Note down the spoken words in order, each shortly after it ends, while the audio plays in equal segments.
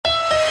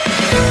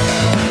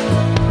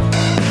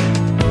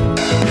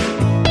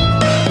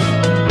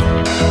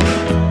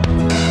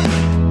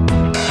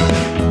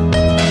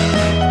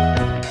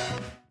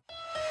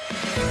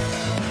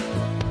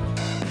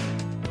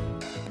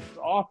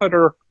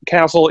Offater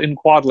Castle in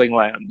Quadling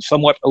Land,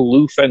 somewhat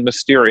aloof and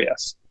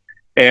mysterious.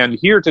 And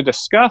here to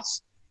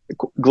discuss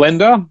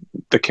Glinda,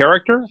 the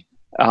character,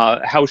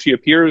 how she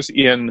appears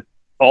in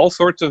all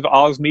sorts of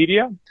Oz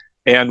media,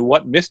 and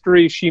what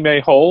mysteries she may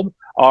hold,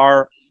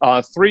 are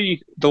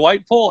three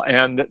delightful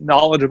and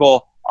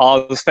knowledgeable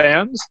Oz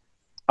fans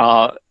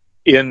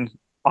in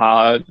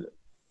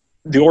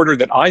the order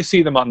that I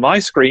see them on my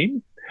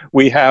screen.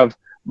 We have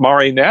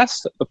Mari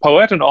Ness, the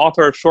poet and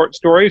author of short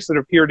stories that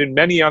appeared in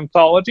many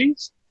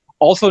anthologies,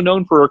 also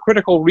known for her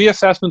critical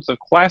reassessments of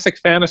classic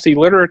fantasy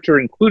literature,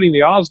 including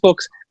the Oz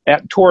books,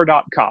 at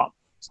Tor.com.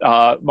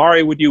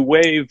 Mari, would you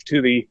wave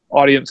to the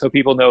audience so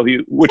people know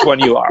which one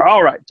you are?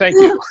 All right, thank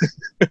you.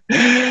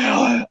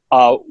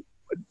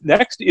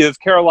 Next is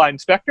Caroline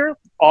Spector,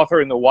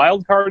 author in the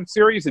Wildcard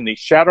series in the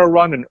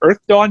Shadowrun and Earth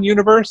Dawn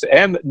universe,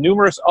 and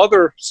numerous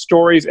other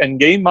stories and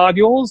game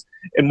modules,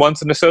 and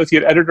once an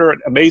associate editor at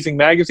Amazing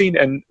Magazine.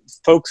 And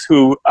folks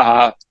who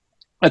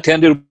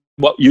attended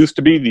what used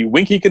to be the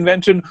Winky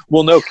Convention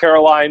will know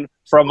Caroline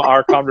from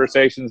our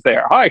conversations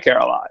there. Hi,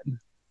 Caroline.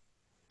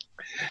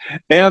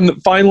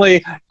 And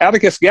finally,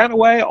 Atticus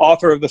Gannaway,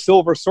 author of The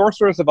Silver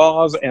Sorceress of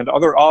Oz and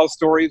Other Oz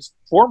Stories,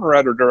 former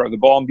editor of the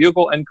Balm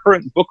Bugle, and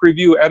current book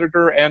review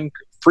editor and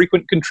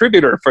frequent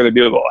contributor for the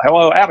Bugle.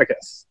 Hello,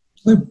 Atticus.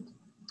 Hello.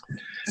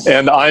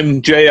 And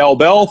I'm J.L.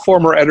 Bell,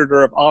 former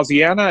editor of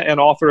Oziana and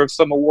author of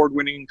some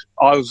award-winning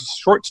Oz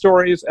short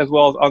stories, as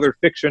well as other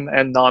fiction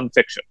and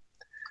nonfiction.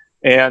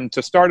 And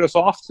to start us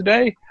off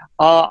today,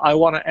 I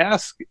want to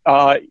ask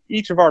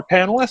each of our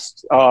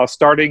panelists,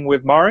 starting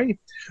with Mari,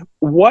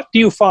 what do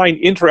you find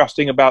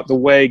interesting about the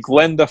way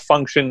Glinda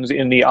functions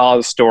in the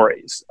Oz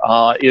stories?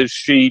 Is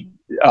she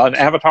an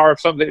avatar of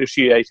something? Is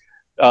she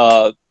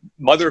a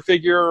mother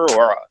figure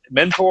or a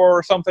mentor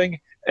or something?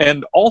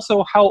 And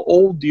also, how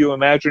old do you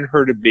imagine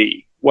her to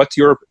be? What's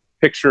your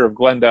picture of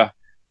Glinda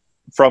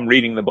from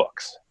reading the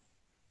books?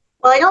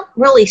 Well, I don't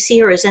really see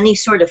her as any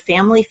sort of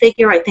family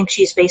figure. I think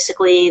she's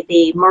basically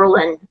the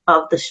Merlin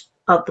of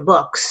the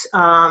books.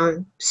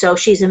 So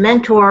she's a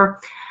mentor,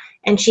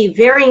 and she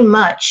very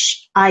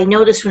much, I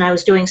noticed when I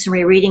was doing some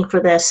rereading for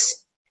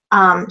this,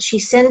 she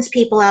sends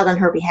people out on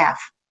her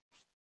behalf.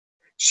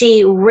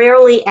 She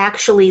rarely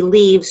actually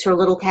leaves her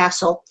little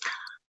castle,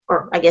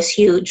 or I guess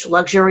huge,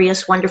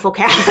 luxurious, wonderful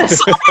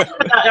castle.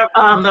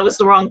 That was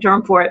the wrong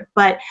term for it.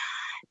 But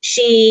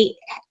she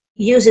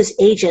uses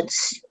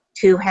agents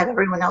to have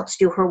everyone else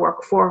do her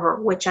work for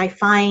her, which I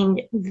find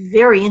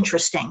very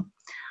interesting,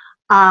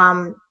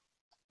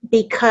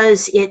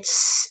 because it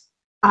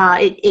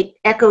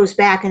echoes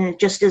back, and it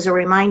just is a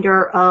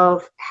reminder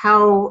of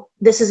how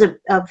this is a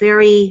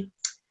very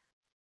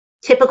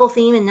typical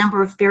theme in a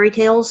number of fairy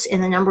tales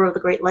and a number of the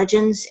great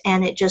legends,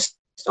 and it just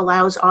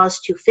allows Oz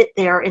to fit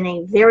there in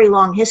a very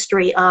long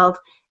history of,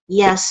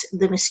 yes,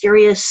 the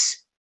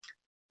mysterious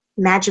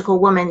magical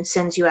woman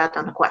sends you out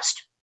on a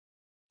quest.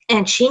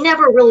 And she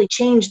never really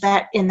changed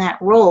that in that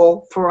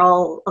role for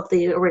all of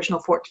the original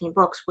 14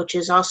 books, which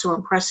is also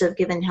impressive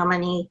given how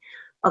many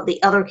of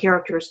the other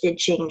characters did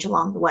change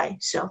along the way.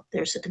 So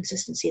there's a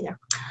consistency there.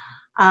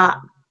 I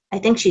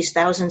think she's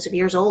thousands of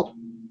years old.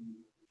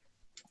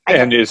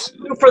 And is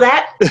for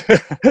that?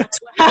 That's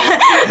what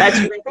I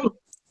think.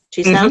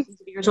 She's thousands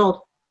of years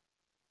old.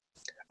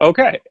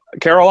 Okay.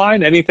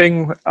 Caroline,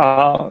 anything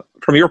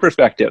from your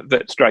perspective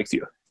that strikes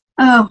you?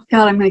 Oh,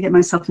 God, I'm going to get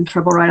myself in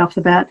trouble right off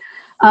the bat.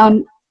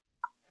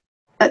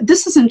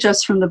 This isn't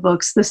just from the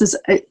books.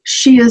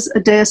 She is a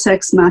deus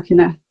ex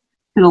machina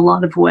in a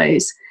lot of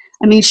ways.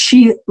 I mean,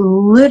 she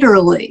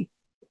literally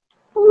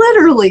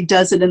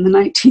does it in the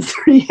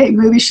 1938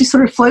 movie. She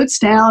sort of floats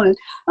down and,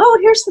 oh,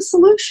 here's the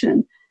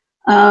solution.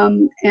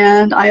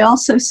 And I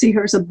also see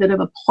her as a bit of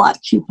a plot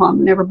coupon.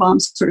 Whenever Baum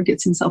sort of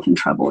gets himself in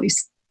trouble,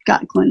 he's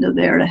got Glinda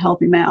there to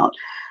help him out.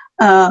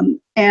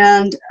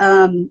 And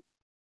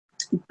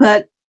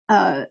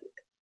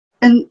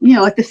you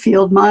know, like the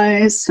field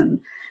mice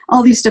and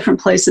all these different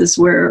places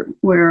where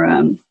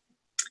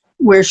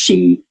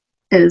she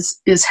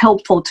is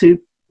helpful to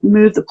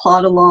move the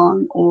plot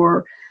along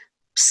or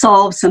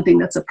solve something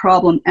that's a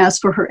problem. As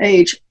for her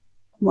age,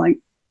 like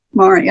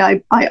Mari,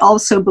 I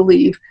also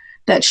believe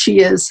that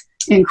she is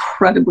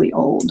incredibly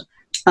old.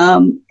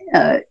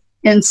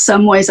 In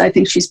some ways, I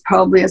think she's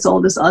probably as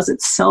old as Oz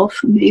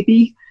itself,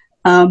 maybe.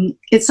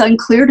 It's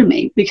unclear to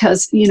me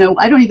because, you know,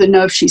 I don't even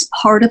know if she's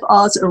part of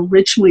Oz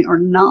originally or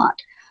not.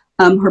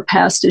 Her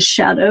past is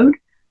shadowed.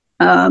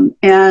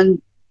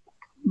 And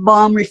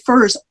Baum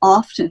refers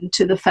often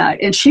to the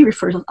fact, and she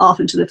refers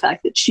often to the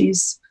fact that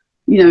she's,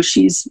 you know,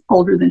 she's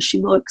older than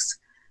she looks.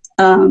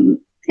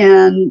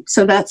 And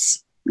so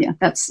that's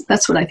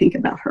what I think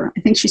about her.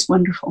 I think she's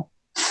wonderful.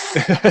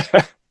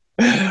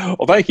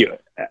 Well, thank you.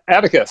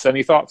 Atticus,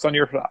 any thoughts on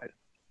your side?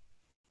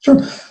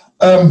 Sure.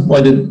 Well,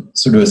 I did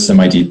sort of a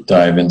semi-deep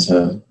dive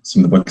into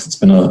some of the books. It's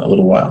been a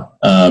little while.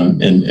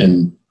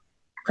 And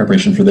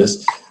preparation for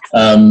this.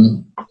 I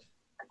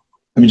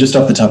mean, just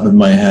off the top of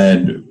my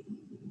head,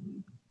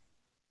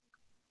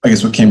 I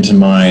guess what came to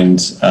mind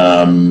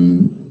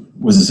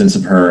was a sense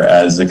of her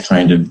as a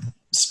kind of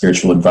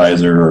spiritual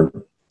advisor or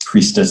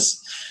priestess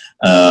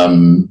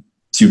to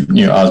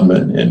Ozma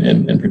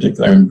in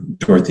particular. I mean,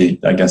 Dorothy,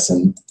 I guess,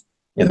 in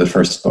the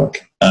first book.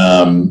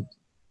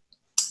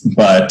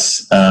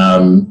 But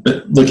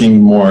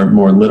looking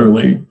more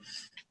literally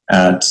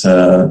at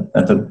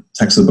the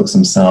text of the books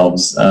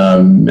themselves,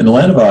 in the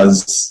Land of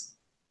Oz,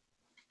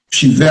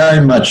 she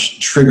very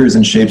much triggers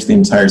and shapes the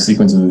entire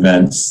sequence of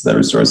events that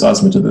restores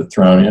Ozma to the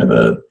throne.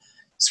 The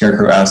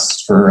Scarecrow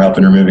asks for her help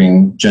in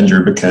removing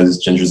Ginger because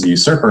Ginger's a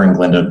usurper, and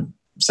Glinda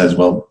says,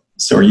 well,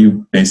 so are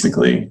you,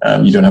 basically.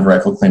 You don't have a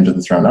rightful claim to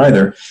the throne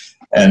either.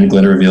 And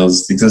Glinda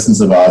reveals the existence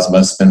of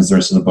Ozma, spends the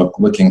rest of the book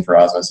looking for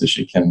Ozma so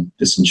she can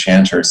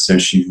disenchant her. So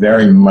she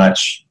very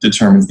much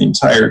determines the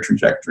entire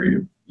trajectory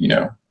of,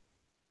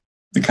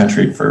 the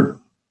country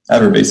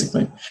forever,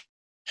 basically.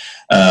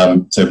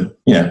 So,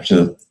 she's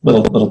a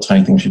little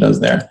tiny thing she does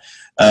there.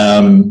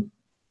 And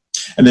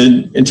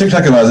then in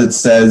TikTok of Oz, it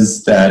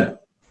says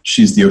that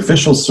she's the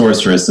official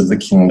sorceress of the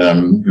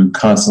kingdom who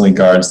constantly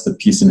guards the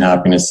peace and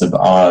happiness of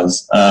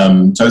Oz.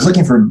 So I was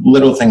looking for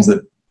little things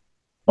that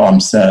Baum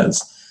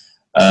says.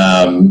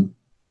 I mean,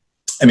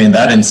 in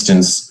that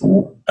instance,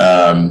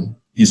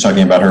 he's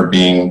talking about her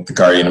being the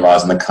guardian of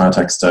Oz in the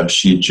context of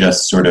she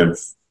just sort of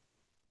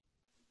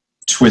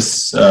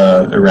twists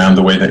around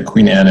the way that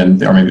Queen Anne and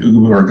the army of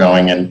Ubu are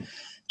going and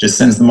just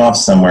sends them off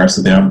somewhere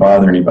so they don't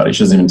bother anybody. She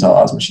doesn't even tell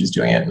Ozma she's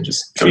doing it and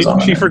just goes on.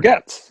 She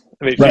forgets.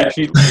 I mean, right.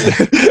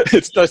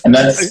 It's just, and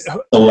that's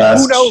the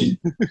last. Who knows?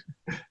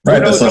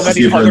 Right. That's the last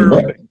in the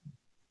book.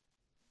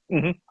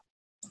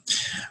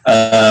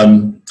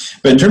 Mm-hmm.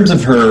 But in terms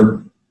of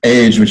her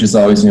age, which is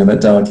always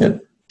that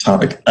delicate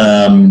topic,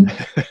 and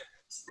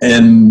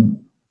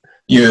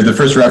the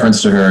first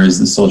reference to her is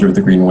the soldier with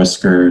the green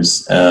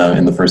whiskers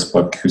in the first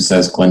book, who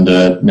says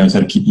Glinda knows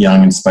how to keep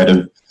young in spite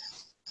of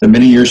the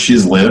many years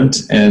she's lived.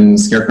 And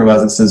Scarecrow of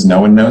Oz, it says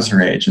no one knows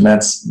her age, and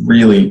that's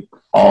really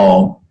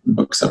all the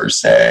books ever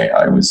say.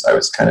 I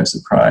was kind of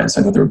surprised.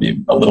 I thought there would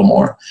be a little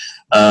more.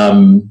 I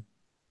mean,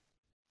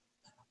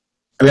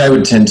 I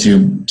would tend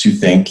to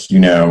think,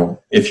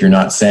 if you're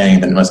not saying,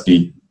 then it must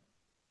be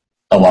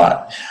a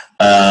lot.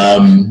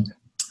 And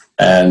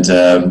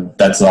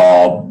that's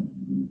all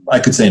I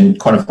could say in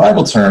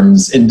quantifiable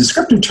terms. In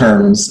descriptive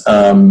terms,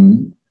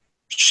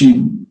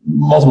 she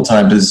multiple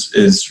times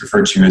is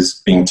referred to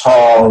as being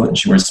tall, and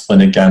she wears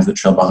splendid gowns that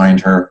trail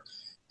behind her.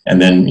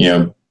 And then,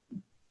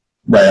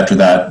 right after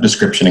that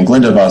description in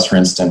Glinda of Oz, for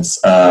instance,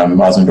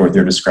 Ozma and Dorothy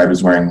are described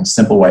as wearing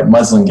simple white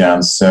muslin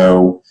gowns.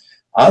 So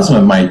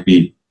Ozma might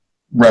be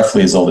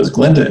roughly as old as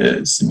Glinda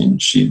is. I mean,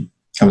 she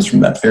comes from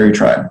that fairy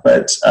tribe.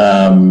 But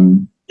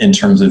in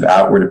terms of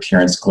outward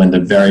appearance, Glinda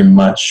very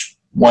much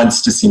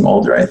wants to seem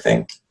older, I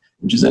think,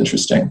 which is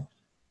interesting.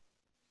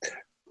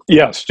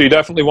 Yes, she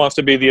definitely wants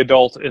to be the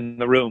adult in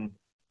the room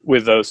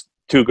with those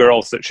two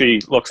girls that she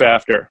looks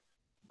after,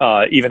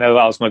 even as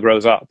Ozma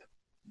grows up.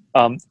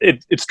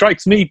 It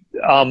strikes me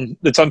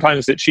that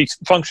sometimes that she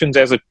functions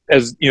as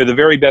the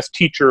very best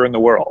teacher in the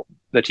world,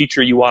 the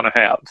teacher you want to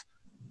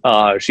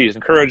have. She's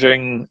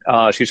encouraging.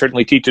 She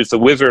certainly teaches the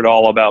wizard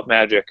all about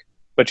magic,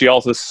 but she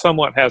also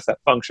somewhat has that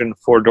function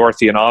for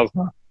Dorothy and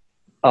Ozma.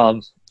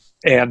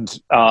 And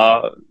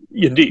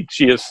indeed,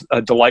 she is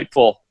a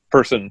delightful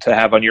person to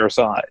have on your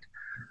side,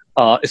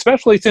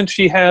 especially since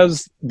she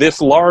has this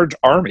large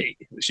army.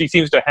 She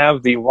seems to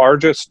have the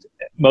largest,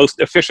 most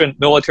efficient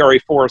military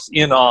force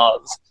in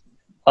Oz.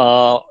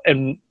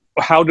 And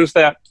how does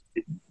that,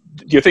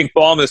 do you think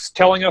Baum is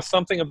telling us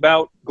something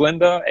about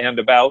Glinda and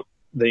about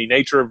the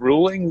nature of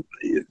ruling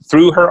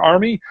through her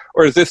army?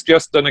 Or is this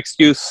just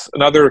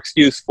another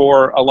excuse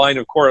for a line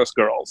of chorus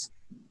girls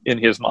in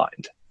his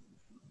mind?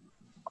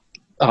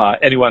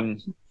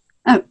 Anyone?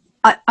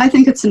 I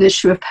think it's an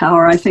issue of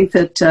power. I think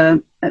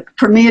that,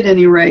 for me at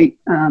any rate,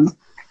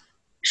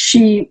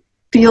 she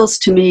feels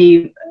to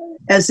me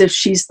as if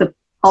she's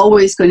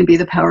always going to be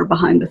the power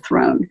behind the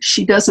throne.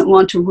 She doesn't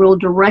want to rule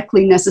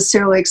directly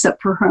necessarily,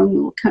 except for her own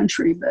little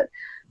country.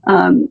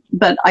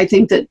 But I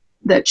think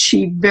that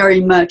she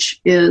very much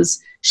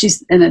is.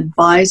 She's an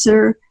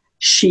advisor.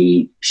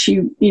 She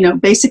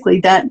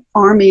basically that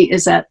army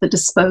is at the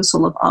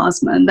disposal of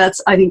Ozma, and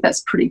I think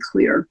that's pretty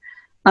clear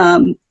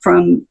from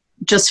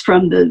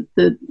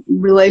the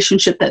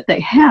relationship that they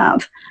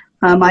have.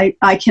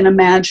 I can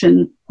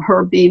imagine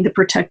her being the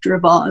protector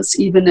of Oz,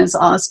 even as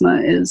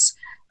Ozma is,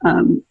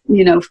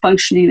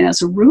 functioning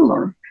as a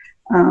ruler.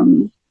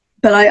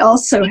 But I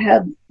also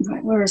had,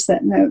 where is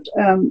that note?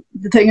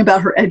 The thing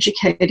about her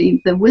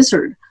educating the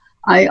wizard.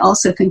 I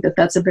also think that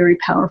that's a very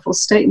powerful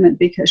statement,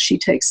 because she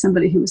takes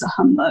somebody who is a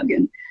humbug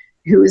and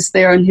who is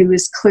there and who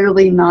is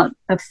clearly not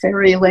a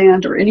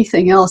fairyland or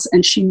anything else,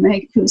 and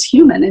who's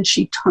human, and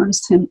she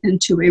turns him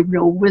into a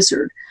real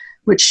wizard,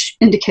 which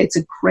indicates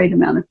a great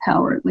amount of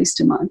power, at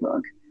least in my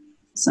book.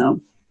 So,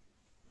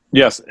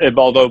 yes,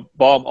 although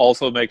Baum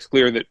also makes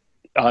clear that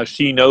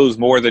she knows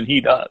more than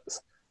he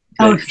does.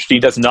 Oh. She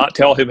does not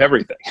tell him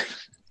everything.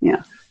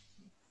 Yeah.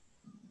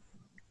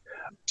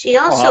 She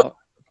also,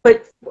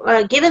 but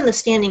given the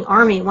standing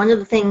army, one of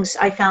the things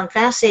I found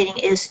fascinating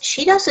is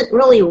she doesn't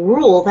really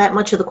rule that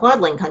much of the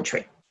Quadling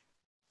country.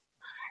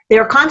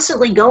 They're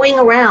constantly going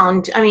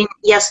around. I mean,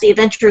 yes, the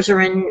adventures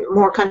are in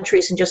more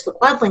countries than just the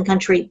Quadling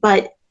country,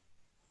 but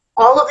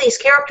all of these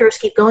characters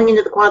keep going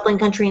into the Quadling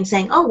country and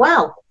saying, oh,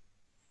 wow,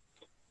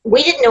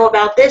 we didn't know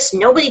about this.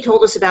 Nobody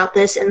told us about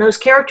this. And those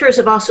characters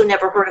have also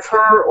never heard of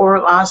her or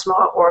of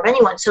Ozma or of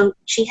anyone. So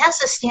she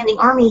has a standing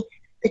army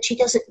that she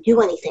doesn't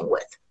do anything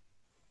with.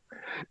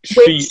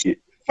 Which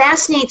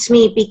fascinates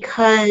me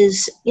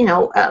because, you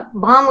know,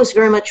 Baum was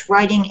very much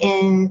writing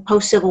in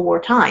post-Civil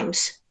War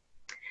times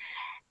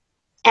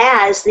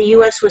as the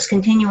U.S. was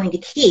continuing to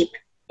keep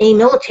a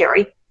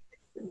military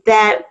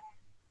that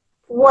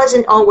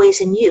wasn't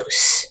always in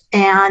use.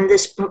 And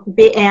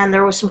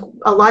there was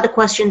a lot of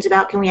questions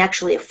about, can we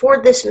actually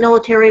afford this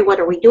military? What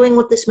are we doing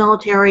with this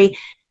military?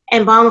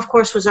 And Baum, of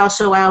course, was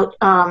also out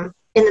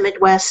in the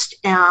Midwest,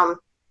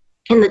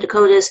 in the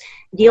Dakotas,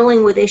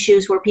 dealing with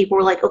issues where people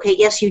were like, okay,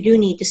 yes, you do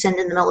need to send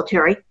in the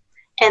military.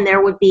 And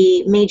there would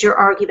be major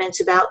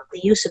arguments about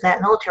the use of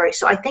that military.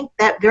 So I think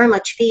that very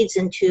much feeds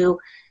into,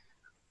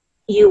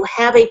 you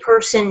have a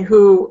person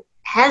who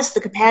has the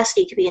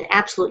capacity to be an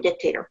absolute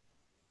dictator,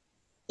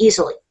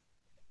 easily.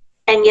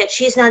 And yet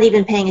she's not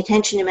even paying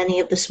attention to many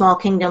of the small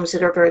kingdoms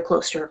that are very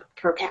close to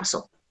her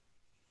castle.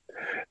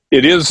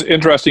 It is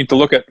interesting to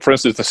look at, for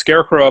instance, the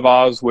Scarecrow of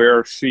Oz,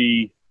 where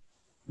she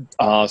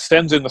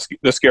sends in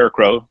the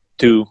Scarecrow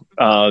to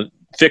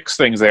fix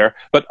things there,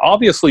 but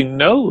obviously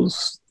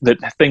knows that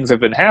things have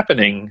been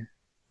happening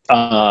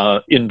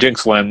in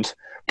Jinxland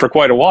for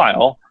quite a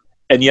while,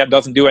 and yet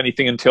doesn't do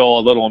anything until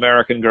a little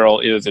American girl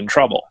is in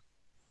trouble.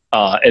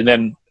 And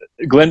then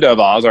Glinda of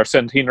Oz, our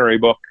centenary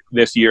book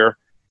this year,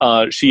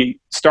 she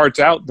starts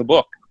out the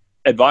book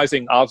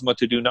advising Ozma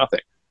to do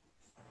nothing,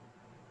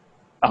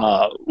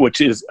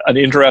 which is an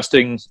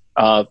interesting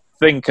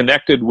thing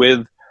connected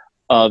with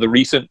the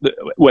recent,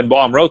 when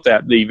Baum wrote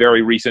that, the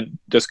very recent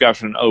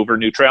discussion over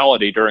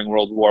neutrality during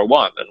World War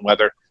I, and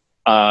whether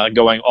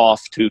going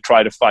off to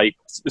try to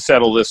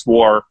settle this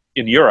war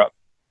in Europe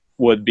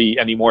would be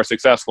any more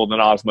successful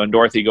than Ozma and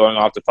Dorothy going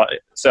off to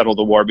settle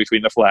the war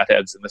between the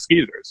Flatheads and the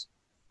Skeezers.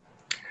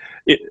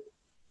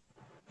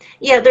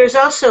 Yeah, there's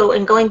also,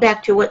 and going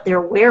back to what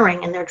they're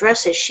wearing and their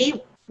dresses,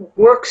 she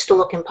works to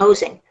look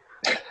imposing.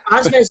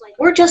 Ozma is like,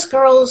 we're just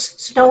girls,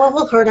 so no one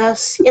will hurt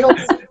us. It'll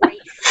be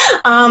great.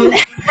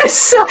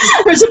 So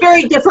there's a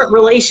very different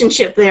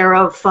relationship there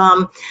of,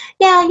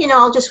 yeah, you know,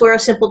 I'll just wear a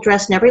simple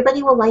dress and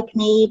everybody will like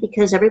me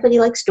because everybody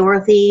likes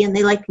Dorothy and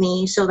they like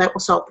me, so that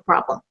will solve the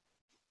problem.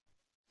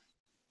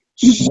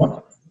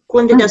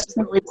 Glinda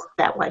doesn't really work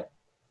that way.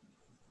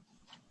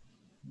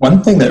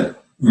 One thing that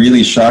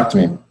really shocked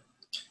me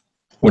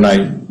when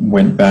I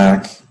went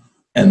back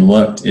and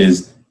looked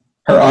is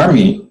her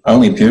army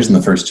only appears in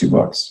the first two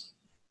books.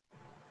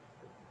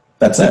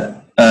 That's it.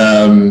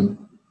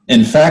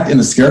 In fact, in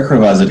the Scarecrow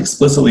of Oz, it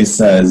explicitly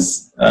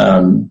says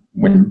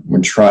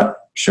when Trot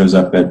shows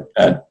up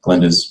at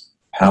Glinda's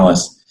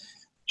palace,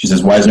 she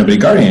says, "Why is nobody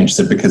guarding?" And she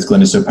said, "Because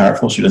Glinda's so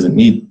powerful, she doesn't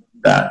need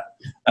that."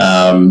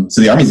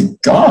 So the army's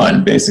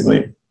gone,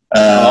 basically.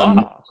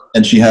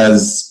 And she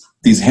has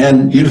these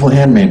beautiful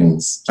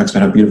handmaidens. Talks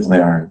about how beautiful they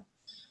are,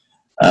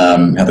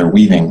 how they're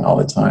weaving all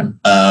the time.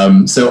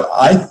 So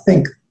I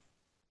think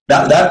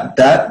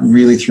that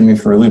really threw me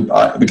for a loop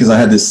because I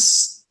had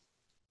this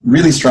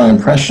really strong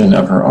impression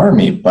of her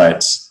army,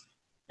 but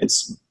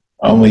it's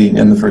only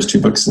in the first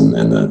two books in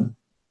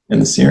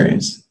the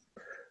series.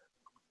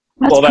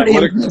 That's pretty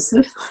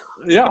impressive.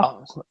 Yeah.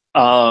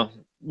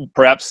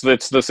 Perhaps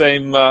it's the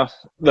same,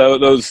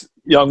 those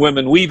young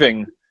women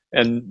weaving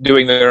and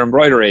doing their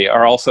embroidery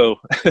are also,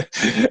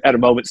 at a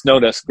moment's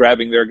notice,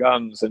 grabbing their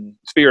guns and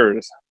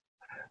spears.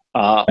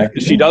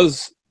 She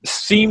does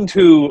seem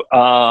to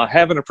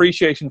have an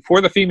appreciation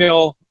for the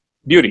female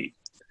beauty.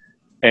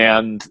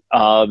 And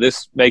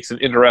this makes an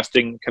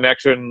interesting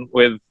connection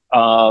with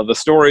the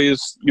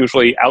stories,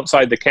 usually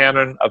outside the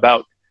canon,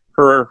 about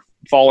her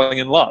falling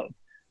in love.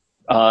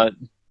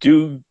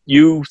 Do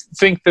you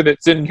think that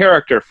it's in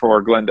character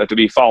for Glinda to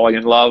be falling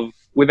in love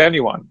with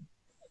anyone,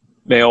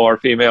 male or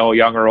female,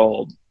 young or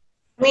old?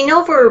 I mean,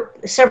 over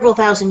several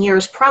thousand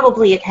years,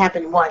 probably it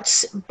happened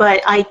once,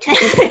 but I tend,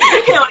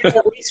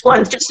 at least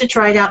once, just to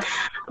try it out.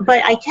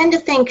 But I tend to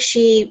think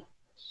she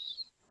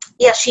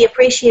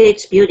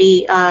appreciates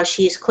beauty.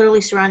 She's clearly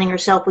surrounding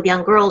herself with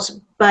young girls,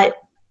 but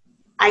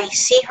I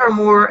see her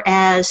more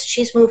as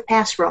she's moved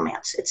past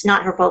romance. It's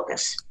not her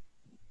focus.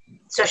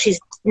 So she's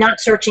not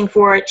searching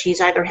for it. She's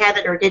either had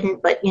it or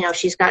didn't, but,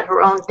 she's got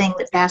her own thing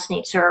that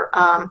fascinates her.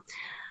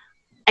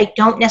 I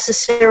don't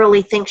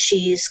necessarily think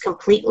she's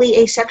completely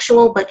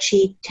asexual, but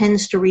she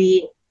tends to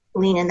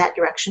lean in that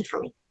direction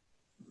for me.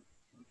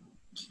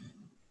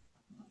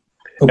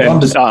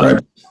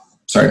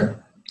 Sorry.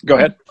 Go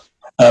ahead.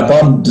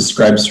 Bob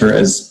describes her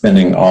as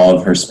spending all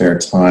of her spare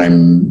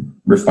time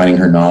refining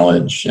her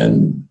knowledge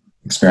and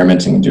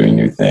experimenting and doing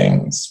new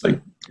things.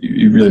 Like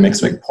he really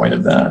makes a big point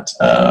of that.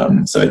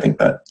 So I think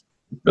that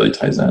really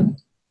ties in.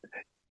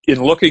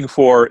 In looking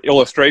for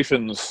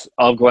illustrations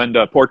of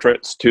Glinda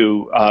portraits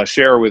to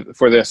share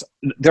for this,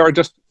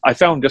 I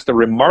found just a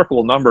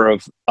remarkable number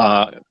of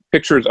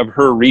pictures of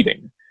her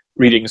reading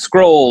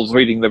scrolls,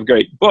 reading the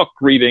Great Book,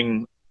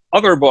 reading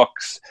other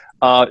books.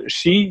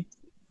 She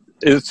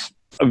is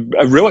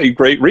a really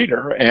great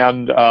reader,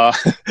 and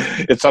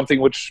it's something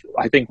which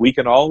I think we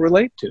can all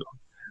relate to.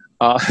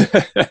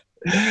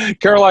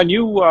 Caroline,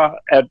 you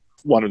at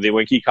one of the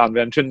Winky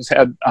conventions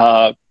had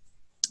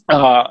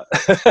caught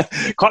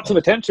some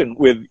attention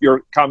with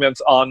your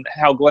comments on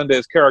how Glinda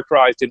is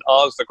characterized in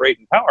Oz the Great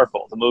and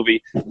Powerful, the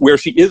movie, where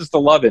she is the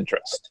love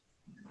interest.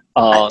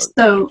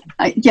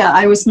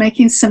 I was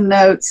making some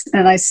notes,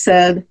 and I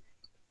said,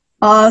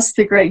 Oz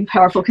the Great and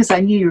Powerful, because I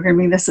knew you were going to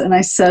bring this, and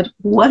I said,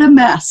 what a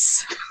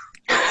mess.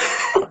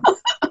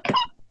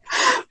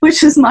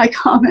 Which is my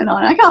comment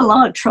on it. I got a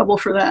lot of trouble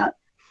for that.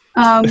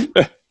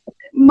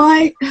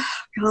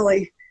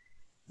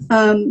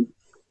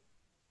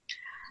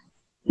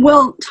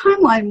 Well,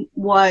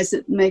 timeline-wise,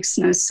 it makes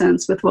no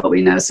sense with what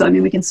we know. So, I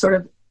mean, we can sort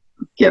of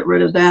get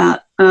rid of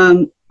that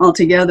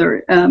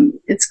altogether.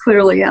 It's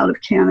clearly out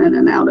of canon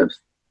and out of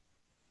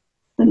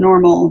the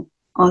normal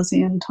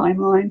Ozian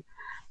timeline.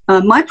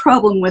 My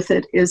problem with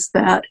it is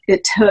that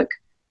it took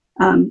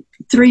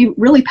 3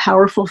 really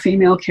powerful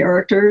female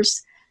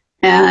characters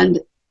and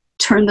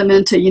turned them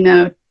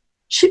into,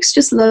 chicks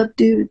just love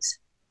dudes.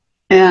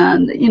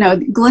 And,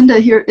 Glinda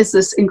here is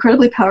this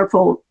incredibly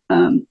powerful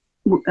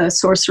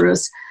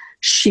sorceress.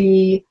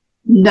 She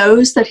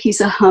knows that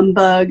he's a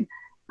humbug.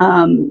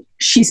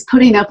 She's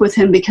putting up with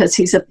him because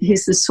he's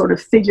this sort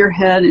of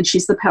figurehead, and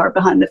she's the power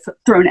behind the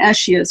throne, as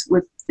she is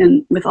with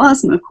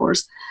Ozma, of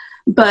course.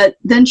 But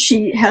then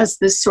she has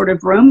this sort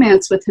of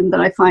romance with him that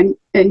I find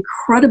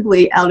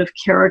incredibly out of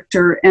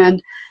character.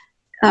 And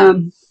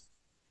oh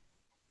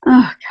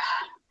God,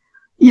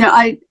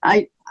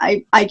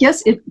 I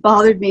guess it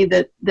bothered me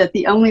that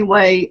the only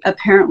way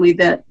apparently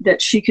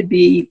that she could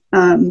be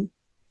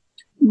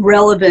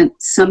relevant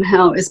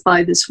somehow is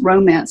by this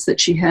romance that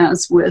she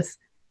has with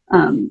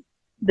with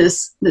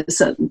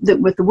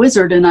the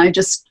wizard, and I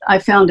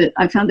found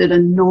it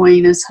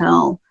annoying as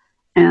hell,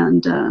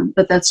 and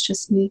but that's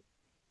just me.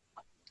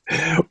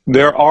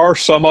 There are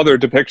some other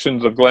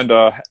depictions of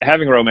Glinda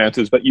having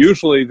romances, but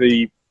usually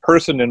the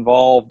person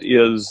involved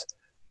is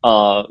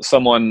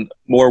someone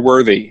more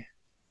worthy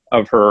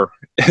of her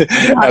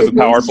as a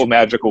powerful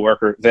magical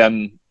worker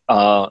than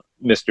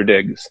Mr.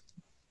 Diggs.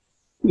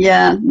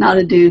 Yeah, not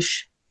a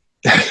douche.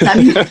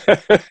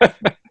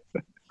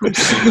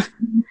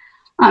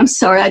 I'm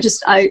sorry. I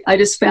just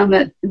found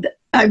that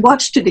I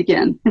watched it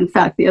again. In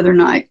fact, the other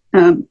night,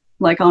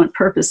 like on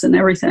purpose and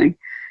everything,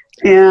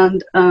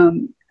 and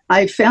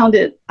I found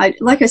it.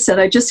 Like I said,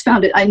 I just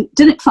found it. I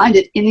didn't find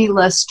it any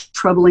less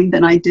troubling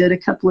than I did a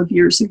couple of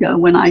years ago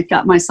when I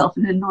got myself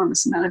in an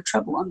enormous amount of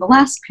trouble on the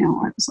last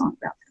panel I was on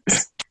about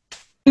this.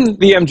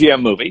 The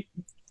MGM movie.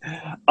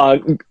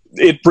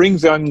 It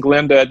brings on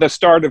Glinda at the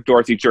start of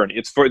Dorothy's journey.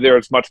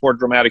 There's much more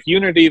dramatic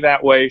unity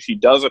that way. She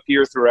does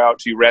appear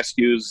throughout. She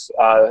rescues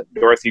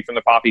Dorothy from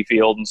the poppy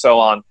field and so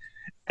on.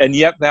 And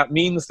yet that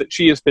means that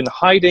she has been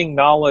hiding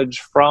knowledge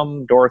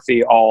from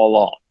Dorothy all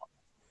along,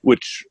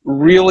 which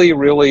really,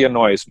 really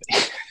annoys me.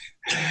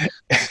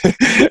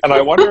 And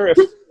I wonder if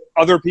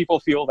other people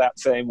feel that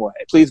same way.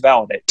 Please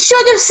validate.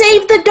 Should have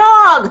saved the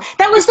dog.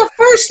 That was the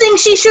first thing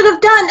she should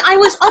have done. I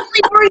was only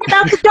worried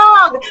about the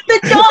dog. The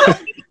dog.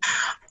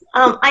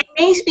 I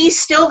may be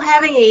still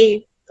having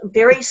a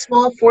very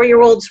small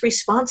 4-year-old's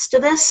response to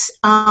this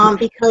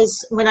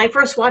because when I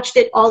first watched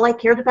it, all I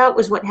cared about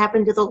was what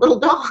happened to the little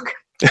dog.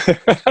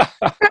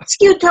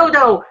 Rescue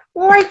Toto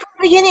right from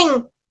the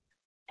beginning.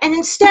 And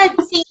instead,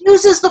 he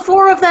uses the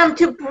 4 of them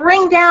to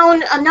bring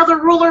down another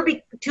ruler,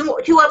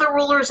 two other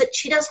rulers that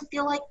she doesn't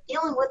feel like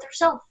dealing with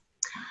herself.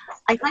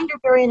 I find her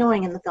very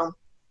annoying in the film.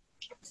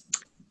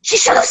 She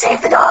should have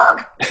saved the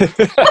dog.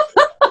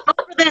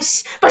 For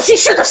this, but she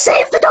should have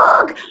saved the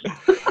dog.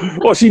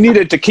 Well, she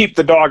needed to keep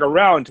the dog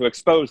around to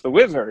expose the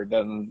wizard,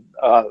 and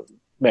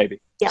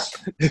maybe. Yeah.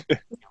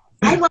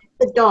 I like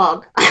the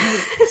dog.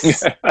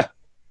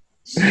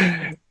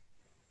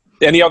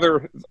 Any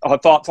other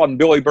thoughts on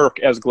Billie Burke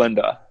as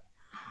Glinda?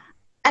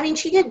 I mean,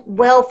 she did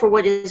well for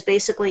what is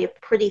basically a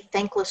pretty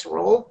thankless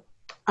role,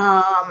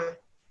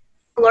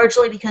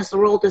 largely because the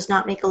role does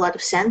not make a lot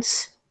of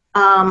sense.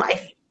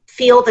 I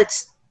feel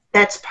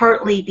that's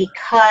partly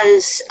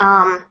because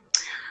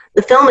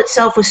the film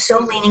itself was so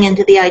leaning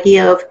into the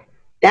idea of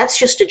that's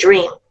just a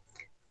dream.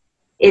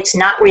 It's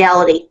not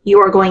reality. You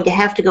are going to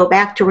have to go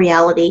back to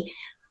reality.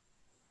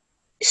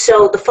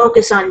 So the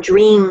focus on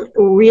dream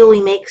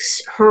really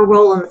makes her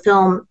role in the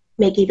film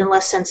make even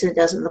less sense than it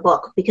does in the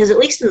book. Because at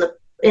least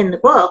in the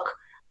book,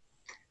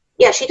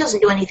 yeah, she doesn't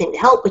do anything to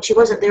help, but she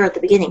wasn't there at the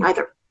beginning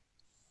either.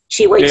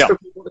 She waits for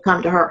people to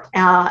come to her.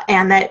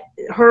 And that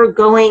her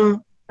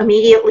going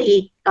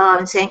immediately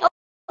and saying, oh,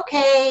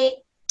 okay,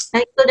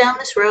 I go down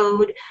this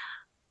road,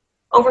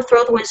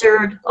 overthrow the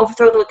wizard,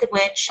 overthrow the Wicked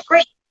Witch.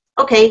 Great.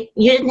 okay,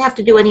 you didn't have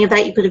to do any of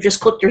that. You could have just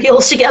clipped your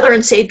heels together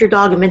and saved your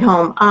dog and been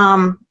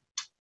home.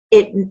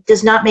 It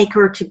does not make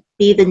her to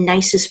be the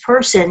nicest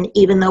person,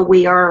 even though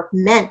we are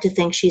meant to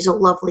think she's a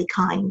lovely,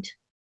 kind,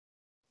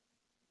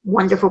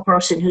 wonderful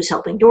person who's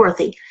helping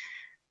Dorothy.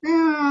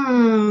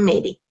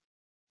 Maybe.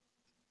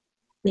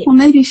 Well,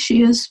 maybe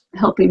she is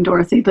helping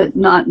Dorothy, but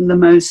not in the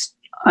most.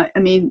 I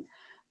mean,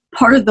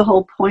 part of the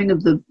whole point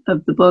of the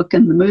book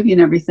and the movie and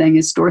everything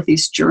is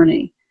Dorothy's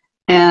journey.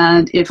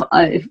 And if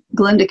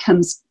Glinda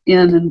comes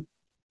in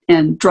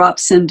and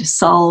drops in to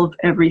solve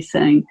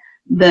everything,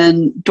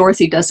 then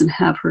Dorothy doesn't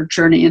have her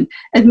journey. And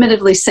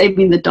admittedly,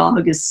 saving the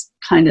dog is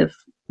kind of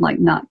like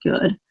not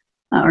good,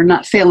 or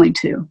not failing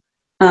to.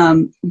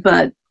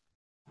 But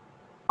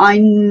I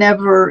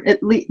never,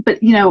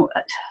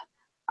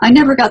 I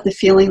never got the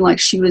feeling like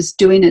she was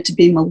doing it to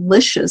be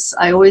malicious.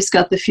 I always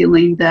got the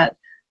feeling that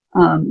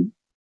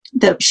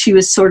that she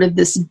was sort of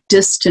this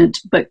distant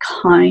but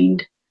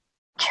kind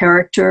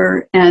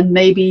character, and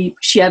maybe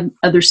she had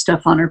other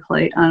stuff on her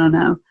plate. I don't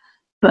know,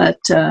 but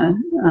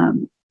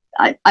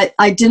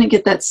I didn't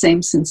get that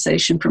same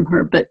sensation from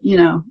her. But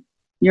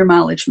your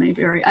mileage may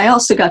vary. I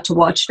also got to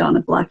watch it on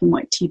a black and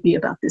white TV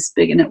about this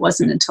big, and it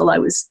wasn't until I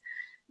was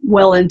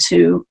well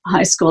into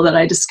high school that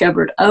I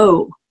discovered,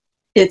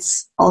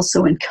 it's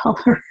also in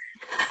color.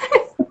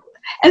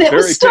 And it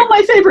was still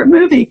my favorite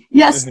movie.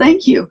 Yes,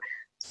 thank you.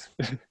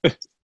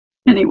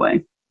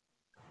 Anyway.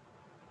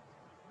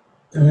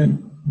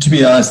 To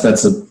be honest,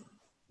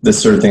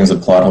 this sort of thing is a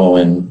plot hole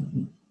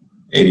in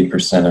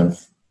 80%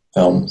 of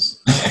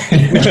films.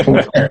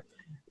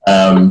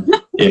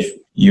 If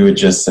you had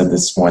just said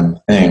this one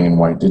thing, and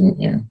why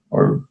didn't you?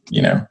 Or,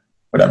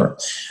 whatever.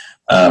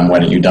 Why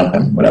didn't you dump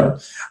him? Whatever.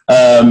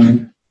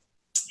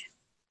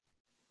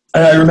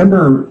 I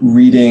remember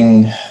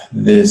reading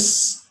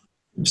this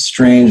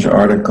strange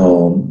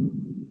article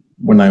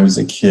when I was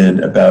a kid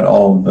about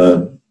all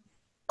the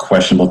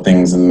questionable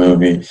things in the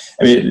movie.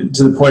 I mean,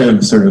 to the point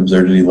of sort of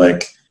absurdity,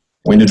 like,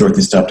 when did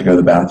Dorothy stop to go to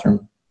the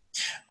bathroom?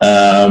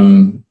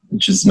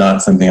 Which is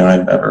not something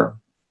I've ever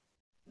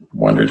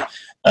wondered.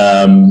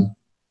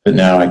 But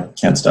now I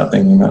can't stop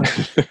thinking about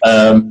it.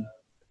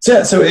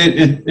 So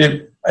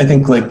I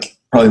think, like,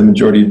 probably the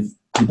majority of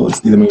people that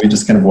see the movie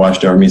just kind of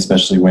washed over me,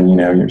 especially when,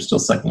 you're still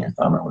sucking your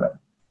thumb or whatever.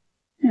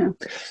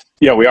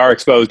 Yeah, we are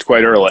exposed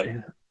quite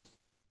early.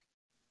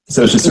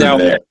 So it's just sort of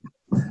there.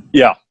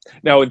 Yeah.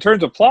 Now, in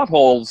terms of plot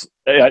holes,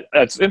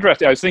 it's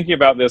interesting. I was thinking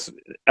about this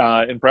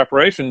in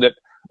preparation, that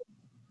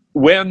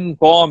when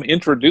Baum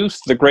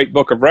introduced the Great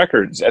Book of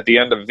Records at the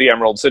end of The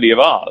Emerald City of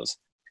Oz,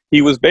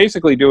 he was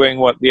basically doing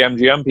what the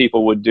MGM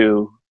people would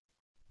do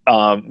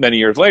many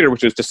years later,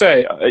 which is to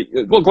say,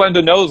 well,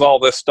 Glinda knows all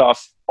this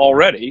stuff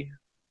already,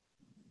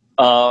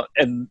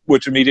 and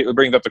which immediately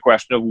brings up the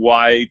question of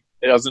why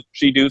doesn't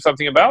she do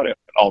something about it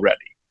already?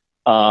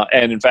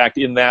 And in fact,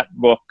 in that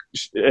book,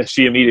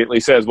 she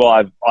immediately says, well,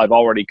 I've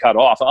already cut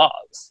off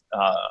Oz.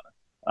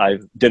 I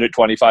did it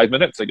 25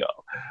 minutes ago.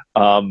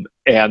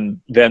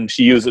 And then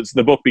she uses,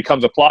 the book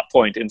becomes a plot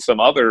point in some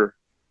other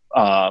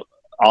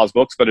Oz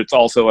books, but it's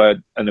also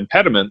an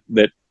impediment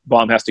that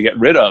Baum has to get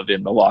rid of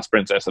in The Lost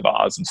Princess of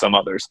Oz and some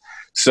others.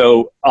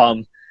 So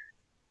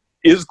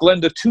is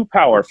Glinda too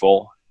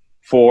powerful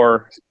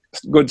for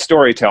good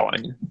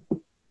storytelling?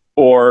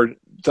 Or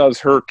does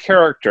her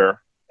character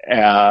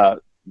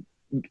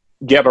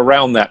get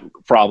around that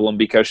problem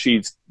because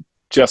she's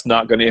just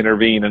not going to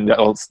intervene, and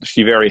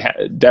she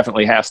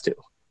definitely has to?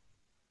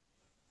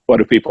 What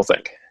do people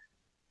think?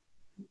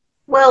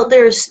 Well,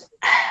 there's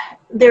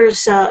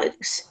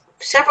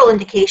several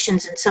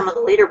indications in some of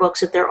the later books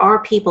that there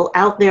are people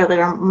out there that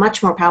are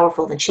much more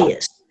powerful than she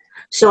is.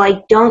 So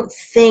I don't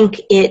think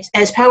it's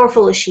as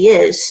powerful as she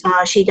is.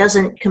 She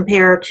doesn't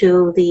compare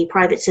to the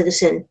private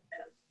citizen,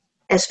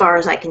 as far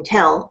as I can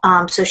tell.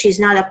 So she's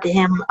not up to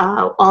him.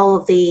 All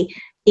of the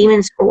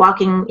demons were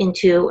walking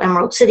into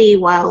Emerald City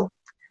while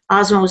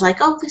Ozma was like,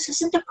 "Oh, this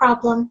isn't a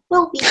problem.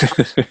 We'll be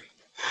fine."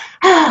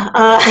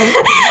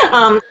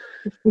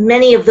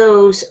 Many of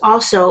those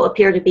also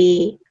appear to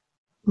be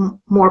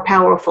more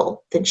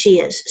powerful than she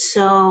is.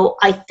 So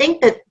I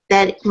think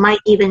that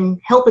might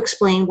even help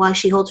explain why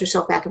she holds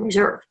herself back in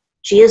reserve.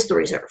 She is the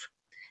reserve.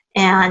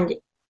 And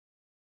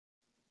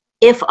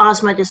if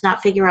Ozma does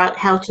not figure out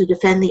how to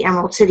defend the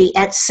Emerald City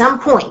at some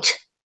point,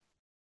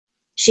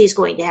 she's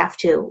going to have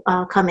to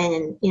come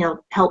in and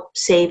help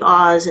save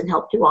Oz and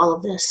help do all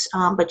of this.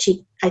 But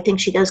I think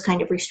she does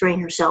kind of restrain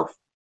herself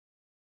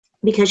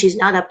because she's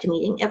not up to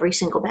meeting every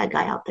single bad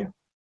guy out there.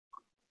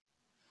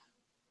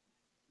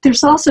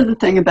 There's also the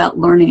thing about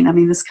learning. I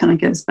mean, this kind of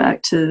goes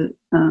back to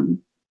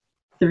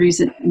the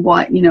reason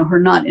why, her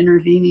not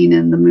intervening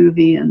in the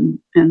movie and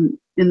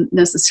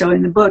necessarily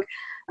in the book.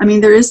 I mean,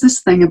 there is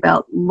this thing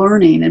about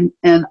learning,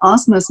 and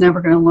Ozma's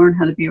never going to learn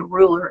how to be a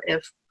ruler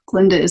if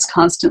Glinda is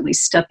constantly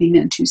stepping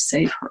in to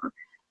save her.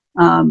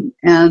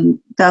 And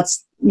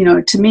that's,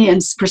 to me,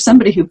 and for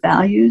somebody who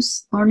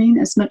values learning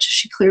as much as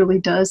she clearly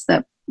does,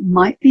 that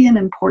might be an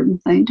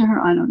important thing to her.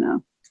 I don't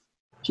know.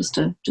 Just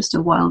a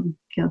wild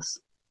guess.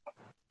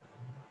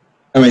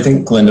 I mean, I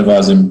think Glinda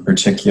Vaz in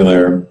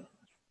particular,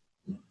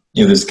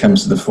 this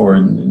comes to the fore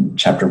in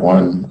chapter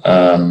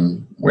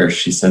 1, where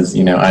she says,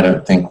 I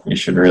don't think we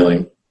should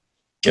really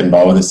get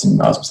involved with this.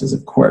 And Ozma says,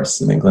 of course.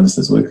 And then Glinda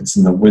says, well, we could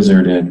send the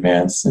wizard in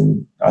advance.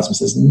 And Ozma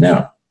says,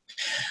 no,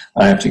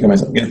 I have to go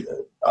myself.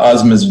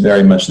 Ozma is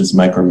very much this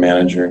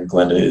micromanager, and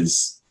Glinda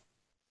is,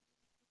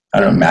 I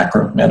don't know,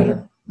 macro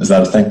manager. Is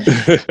that a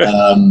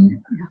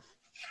thing?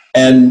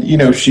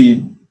 And,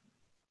 she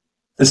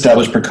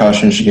established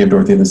precautions. She gave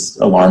Dorothy this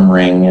alarm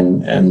ring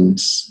and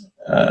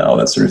all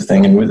that sort of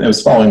thing. And it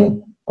was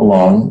following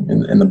along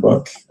in the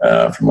book,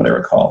 from what I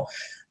recall.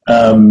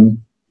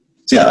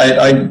 So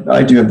yeah,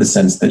 I do have the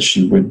sense that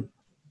she would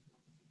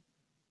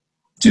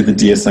do the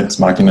Deus Ex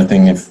Machina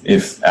thing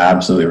if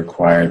absolutely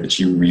required, but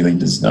she really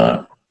does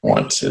not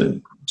want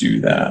to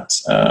do that.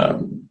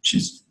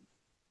 She's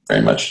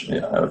very much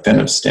a fan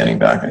of standing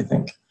back, I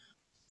think.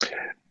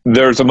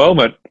 There's a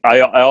moment,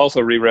 I also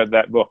reread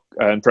that book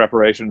in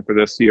preparation for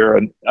this year,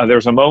 and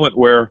there's a moment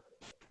where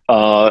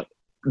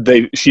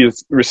she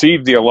has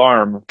received the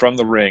alarm from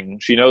the ring.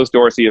 She knows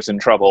Dorothy is in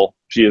trouble.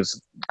 She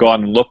has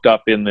gone and looked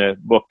up in the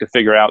book to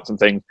figure out some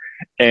things,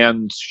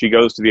 and she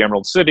goes to the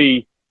Emerald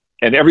City,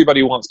 and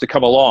everybody wants to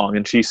come along,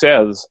 and she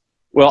says,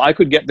 well, I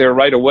could get there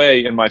right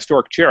away in my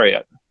stork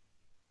chariot,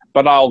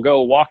 but I'll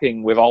go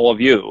walking with all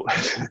of you.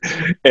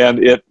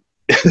 And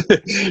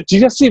she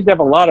just seems to have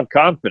a lot of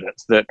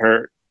confidence that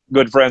her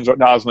good friends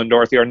Ozma and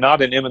Dorothy are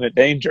not in imminent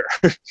danger,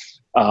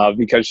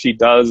 because she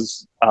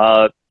does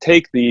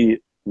take the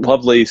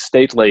lovely,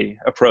 stately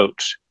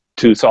approach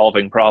to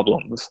solving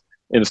problems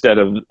instead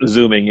of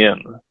zooming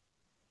in.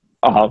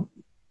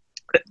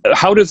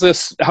 How do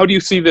you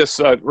see this,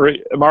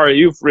 Mara,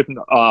 you've written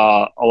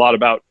a lot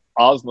about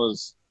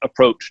Ozma's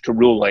approach to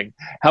ruling.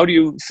 How do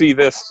you see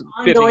this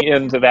fitting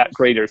into that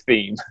greater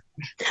theme?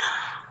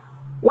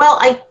 Well,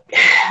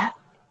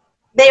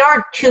 they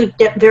are two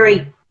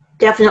very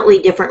definitely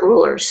different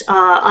rulers.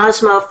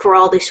 Ozma, for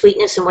all the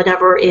sweetness and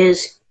whatever,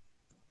 is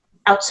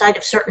outside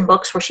of certain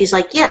books where she's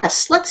like,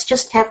 yes, let's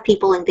just have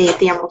people invade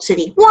the Emerald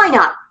City. Why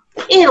not?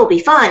 It'll be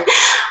fun.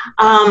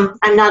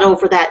 I'm not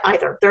over that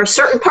either. There are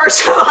certain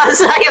parts of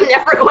Oz I am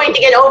never going to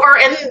get over,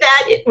 and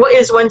that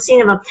is one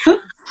scene of them.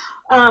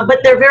 But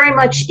there very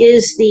much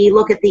is the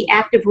look at the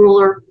active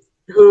ruler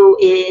who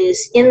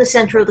is in the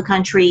center of the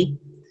country,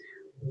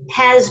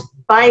 has,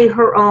 by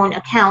her own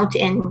account,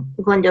 and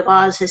Glinda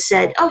Vaz has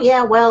said, oh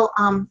yeah, well,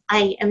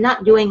 I am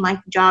not doing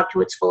my job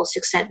to its fullest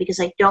extent because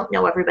I don't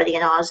know everybody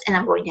in Oz, and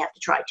I'm going to have to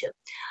try to.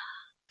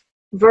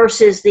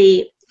 Versus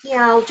the,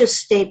 yeah, I'll just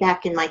stay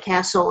back in my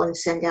castle and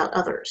send out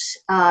others.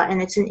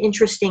 And it's an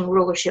interesting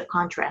rulership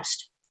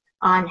contrast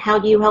on how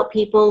do you help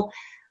people.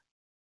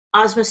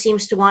 Ozma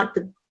seems to want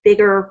the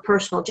bigger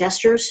personal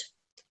gestures.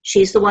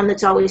 She's the one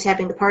that's always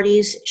having the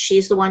parties.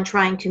 She's the one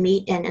trying to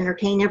meet and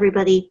entertain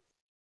everybody.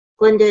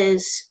 Glinda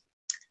is,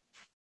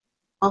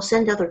 I'll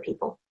send other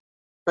people.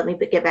 Let me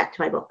get back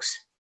to my books.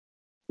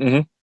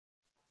 Mm-hmm.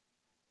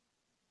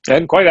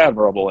 And quite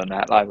admirable in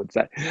that, I would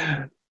say.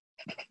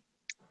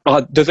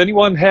 Does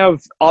anyone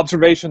have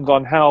observations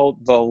on how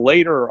the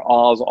later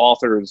Oz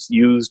authors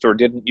used or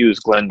didn't use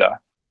Glinda?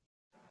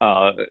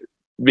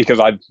 Because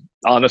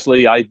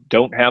honestly, I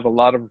don't have a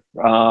lot of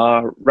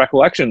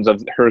recollections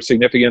of her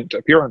significant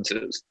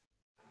appearances.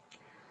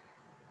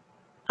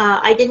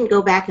 I didn't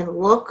go back and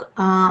look,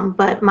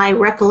 but my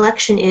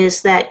recollection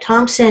is that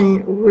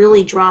Thompson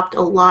really dropped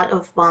a lot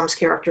of Baum's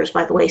characters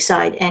by the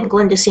wayside, and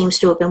Glinda seems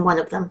to have been one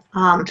of them.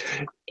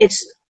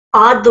 It's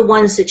odd the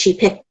ones that she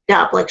picked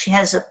up, like she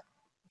has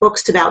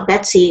books about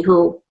Betsy,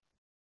 who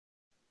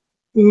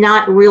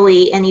not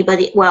really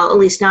anybody, well, at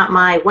least not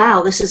my,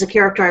 wow, this is a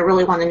character I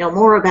really want to know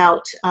more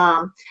about.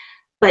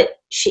 But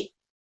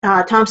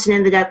Thompson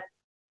ended up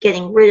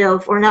getting rid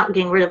of, or not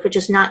getting rid of, but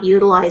just not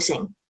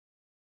utilizing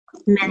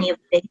many of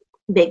the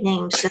big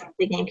names,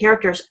 big name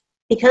characters,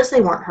 because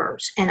they weren't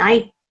hers. And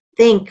I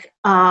think,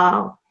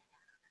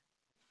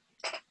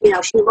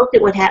 she looked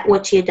at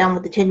what she had done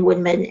with the Tin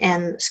Woodman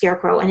and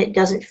Scarecrow, and it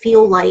doesn't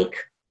feel like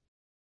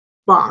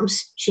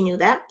Baum's. She knew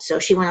that, so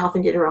she went off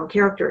and did her own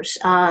characters.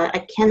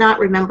 I cannot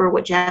remember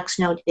what Jack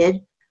Snow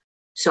did,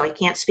 so I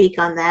can't speak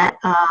on that.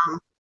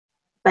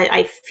 But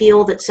I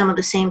feel that some of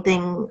the same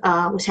thing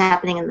was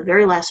happening in the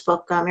very last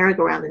book,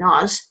 Merry-Go-Round in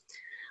Oz.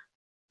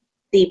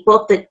 The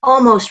book that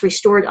almost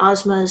restored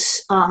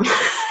Ozma's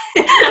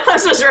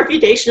Ozma's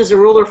reputation as a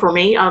ruler for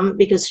me,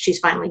 because she's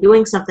finally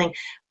doing something.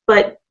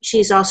 But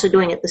she's also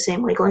doing it the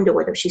same way Glinda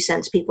would if she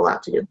sends people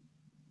out to do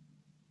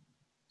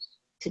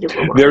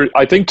her work.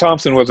 I think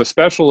Thompson was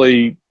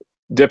especially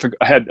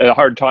had a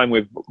hard time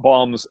with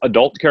Baum's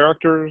adult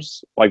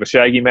characters, like the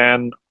Shaggy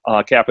Man,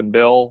 Cap and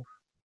Bill,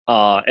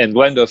 and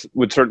Glinda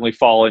would certainly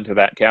fall into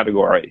that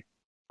category.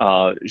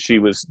 She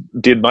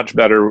did much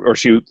better, or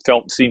she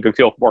seemed to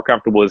feel more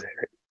comfortable with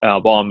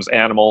Baum's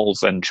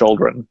animals and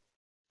children,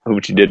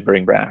 whom she did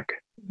bring back.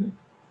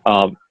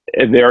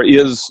 There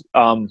is,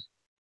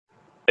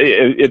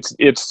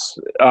 it's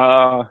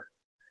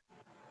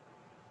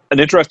an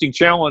interesting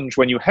challenge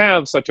when you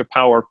have such a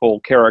powerful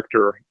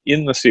character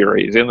in the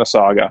series, in the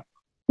saga,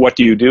 what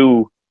do you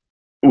do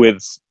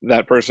with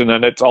that person?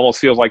 And it almost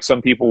feels like some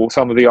of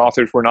the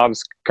authors were not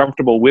as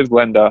comfortable with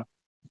Glinda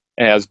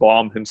as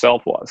Baum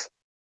himself was.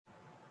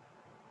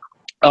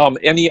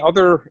 Any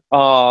other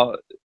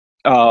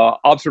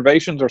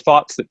observations or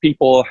thoughts that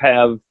people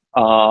have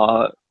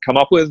come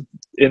up with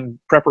in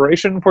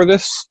preparation for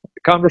this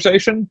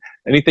conversation?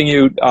 Anything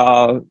you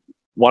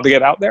want to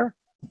get out there?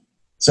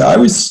 So I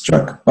was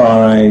struck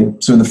by,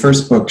 so in the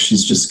first book,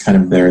 she's just kind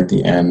of there at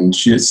the end.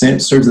 She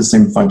serves the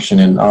same function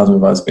in Ozma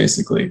of Oz,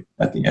 basically,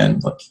 at the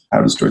end, like,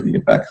 how does Dorothy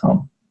get back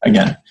home?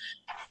 Again,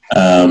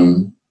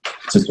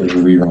 just sort of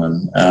a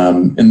rerun.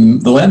 In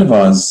The Land of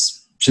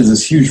Oz, she has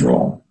this huge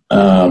role.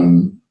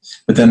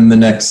 But then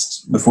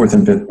the fourth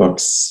and fifth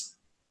books,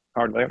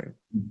 hardly.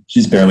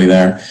 She's barely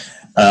there.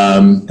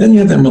 Then you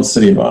have the Emerald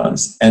City of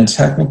Oz, and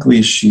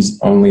technically she's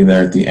only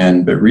there at the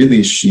end, but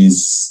really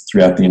she's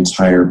throughout the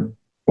entire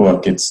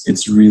book.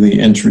 It's really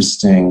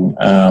interesting.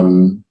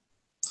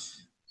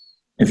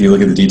 If you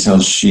look at the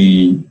details,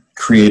 she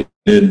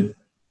created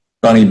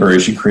Bunnybury,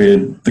 she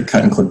created the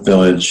Cut and Clip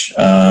Village,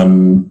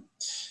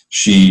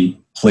 she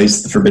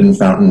placed the Forbidden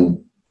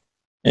Fountain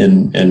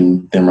in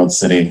the Emerald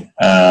City,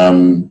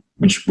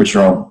 which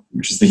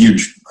is the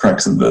huge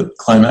crux of the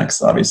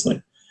climax,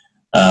 obviously.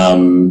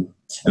 And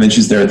then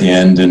she's there at the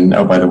end, and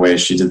oh, by the way,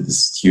 she did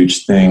this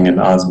huge thing, and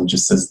Ozma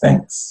just says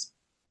thanks.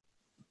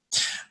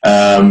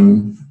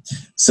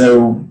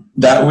 So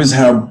that was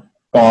how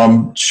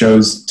Baum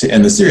chose to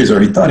end the series, or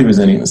he thought he was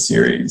ending the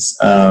series.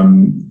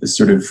 This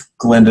sort of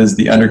Glinda is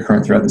the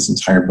undercurrent throughout this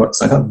entire book.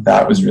 So I thought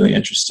that was really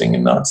interesting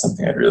and not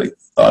something I'd really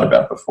thought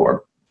about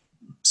before,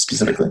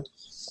 specifically.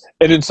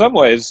 And in some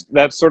ways,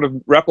 that sort of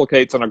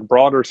replicates on a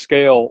broader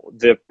scale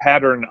the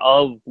pattern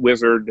of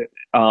Wizard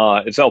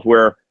itself,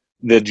 where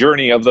the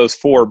journey of those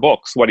 4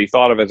 books, what he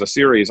thought of as a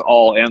series,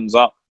 all ends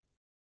up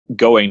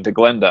going to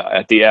Glinda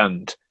at the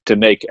end to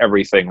make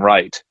everything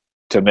right,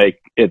 to make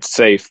it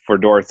safe for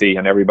Dorothy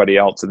and everybody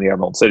else in the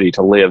Emerald City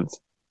to live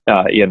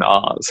in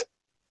Oz.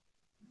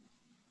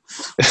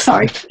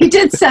 Sorry, he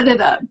did set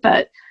it up,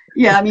 but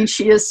yeah, I mean,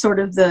 she is sort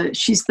of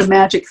she's the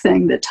magic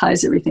thing that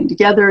ties everything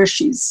together.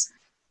 She's,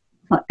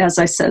 as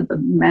I said, the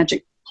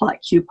magic plot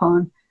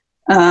coupon.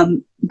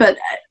 But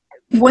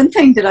one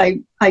thing that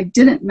I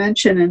didn't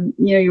mention, and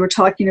you were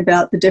talking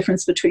about the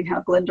difference between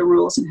how Glinda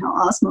rules and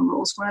how Ozma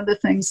rules. One of the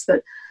things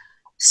that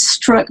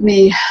struck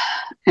me,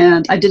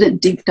 and I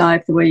didn't deep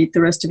dive the way the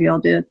rest of y'all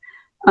did,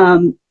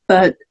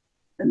 but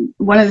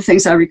one of the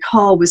things I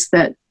recall was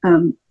that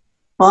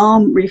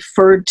Baum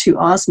referred to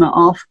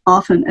Ozma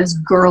often as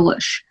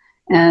girlish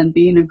and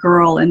being a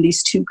girl, and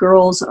these 2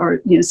 girls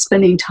are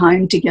spending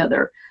time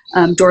together,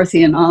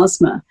 Dorothy and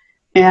Ozma,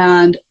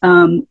 and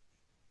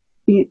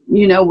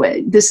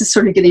this is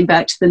sort of getting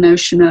back to the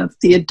notion of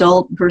the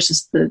adult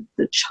versus the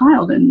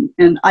child,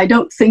 and I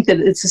don't think that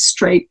it's a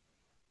straight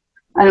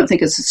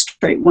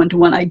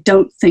one-to-one. I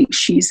don't think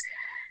she's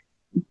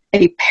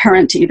a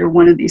parent to either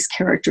one of these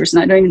characters,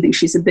 and I don't even think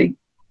she's a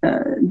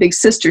big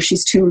sister.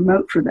 She's too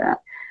remote for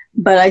that.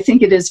 But I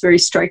think it is very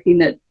striking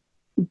that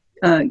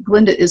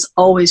Glinda is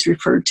always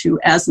referred to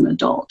as an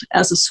adult,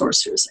 as a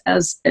sorceress,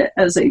 as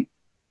a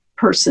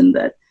person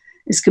that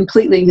is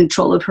completely in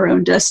control of her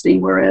own destiny,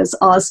 whereas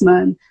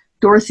Ozma and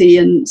Dorothy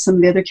and some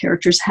of the other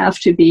characters have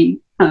to be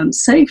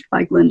saved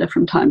by Glinda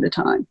from time to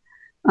time,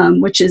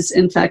 which is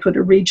in fact what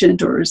a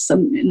regent, or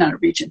not a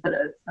regent, but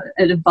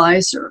an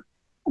advisor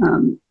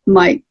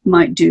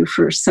might do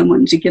for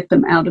someone to get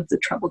them out of the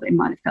trouble they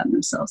might have gotten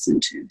themselves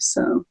into.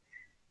 So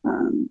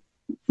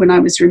when I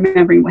was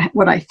remembering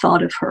what I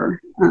thought of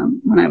her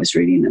when I was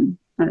reading them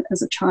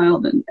as a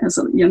child and as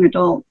a young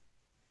adult.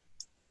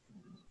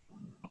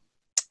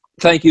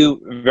 Thank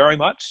you very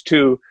much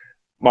to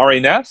Mari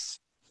Ness,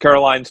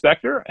 Caroline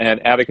Spector, and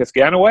Atticus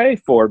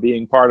Gannaway for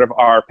being part of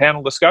our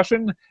panel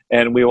discussion.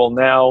 And we will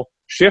now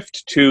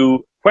shift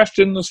to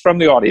questions from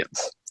the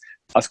audience.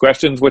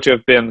 Questions which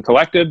have been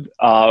collected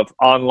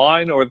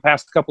online over the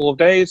past couple of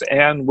days,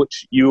 and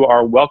which you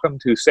are welcome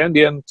to send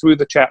in through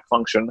the chat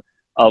function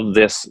of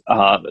this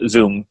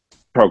Zoom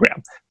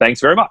program. Thanks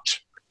very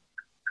much.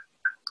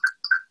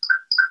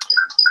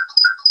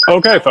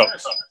 Okay,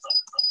 folks.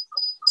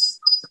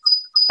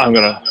 I'm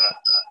going to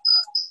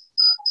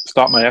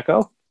stop my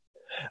echo.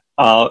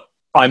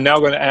 I'm now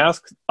going to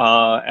ask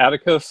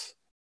Atticus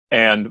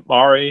and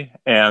Mari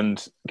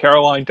and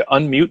Caroline to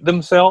unmute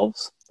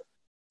themselves,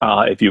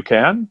 if you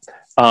can,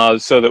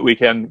 so that we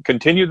can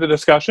continue the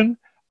discussion.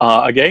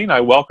 Again,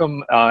 I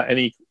welcome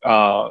any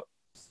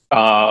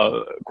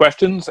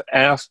questions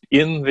asked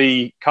in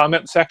the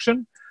comment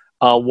section.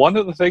 One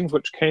of the things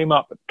which came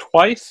up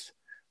twice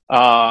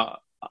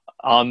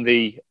on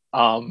the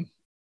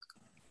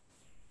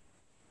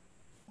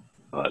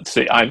let's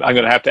see, I'm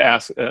going to have to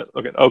ask,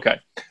 okay.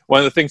 One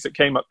of the things that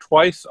came up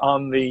twice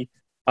on the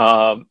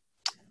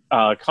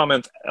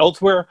comments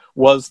elsewhere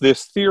was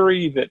this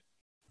theory that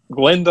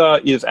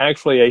Glinda is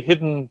actually a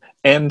hidden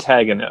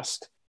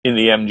antagonist in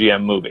the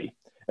MGM movie.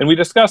 And we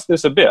discussed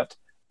this a bit,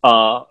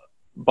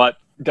 but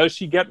does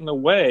she get in the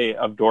way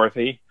of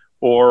Dorothy,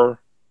 or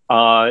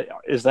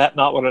Is that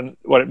not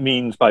what it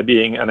means by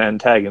being an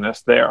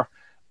antagonist there?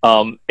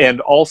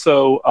 And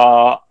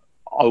also,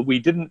 we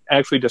didn't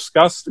actually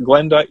discuss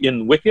Glinda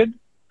in Wicked,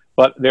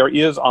 but there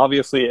is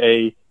obviously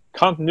a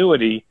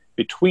continuity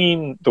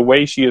between the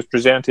way she is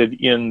presented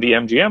in the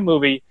MGM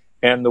movie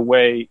and the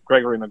way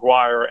Gregory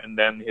Maguire and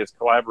then his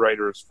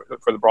collaborators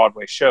for the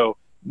Broadway show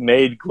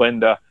made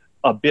Glinda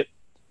a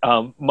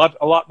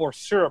lot more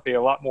syrupy,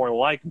 a lot more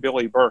like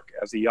Billy Burke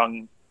as the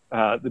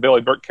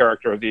Billy Burke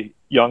character, the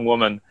young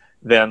woman,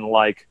 than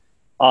like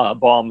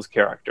Baum's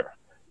character.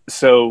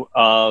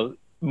 So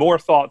more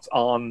thoughts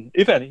on,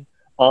 if any,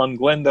 on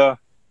Glinda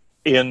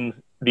in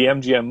the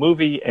MGM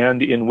movie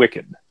and in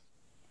Wicked.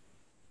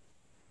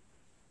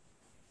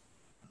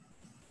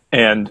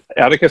 And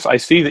Atticus, I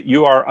see that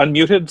you are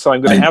unmuted, so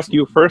I'm going to ask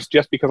you first,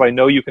 just because I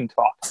know you can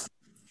talk.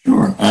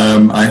 Sure.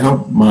 I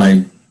hope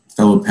my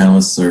fellow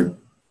panelists are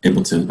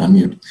able to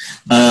unmute.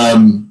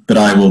 But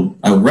I will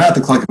route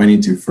the clock if I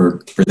need to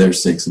for their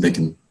sake, so they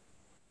can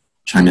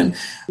chime in.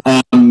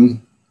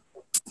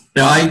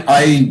 Now,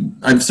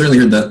 I've certainly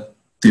heard that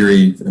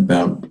theory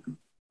about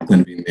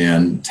Glinda being the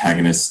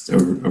antagonist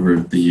over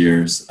the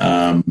years.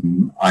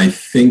 I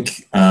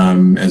think,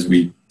 as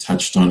we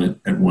touched on it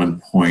at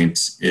one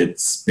point,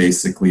 it's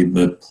basically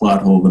the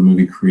plot hole the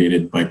movie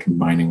created by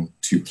combining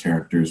two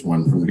characters,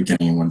 one from the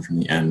beginning and one from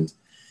the end.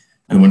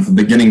 And the one from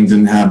the beginning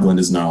didn't have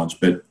Glinda's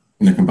knowledge, but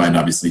in the combined,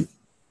 obviously,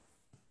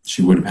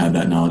 she would have had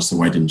that knowledge, so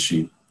why didn't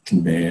she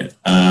convey it?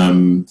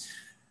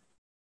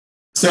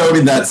 So, I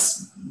mean,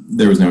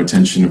 there was no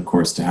intention, of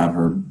course, to have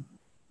her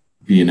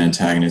be an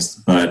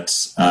antagonist, but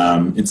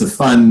it's a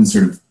fun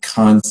sort of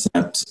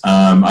concept.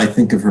 I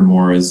think of her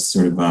more as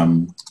sort of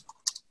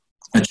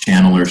a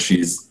channeler.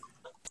 She's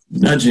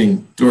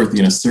nudging Dorothy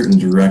in a certain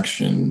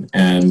direction,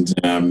 and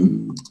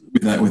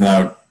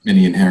without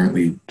any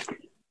inherently,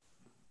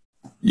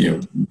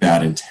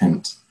 bad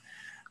intent.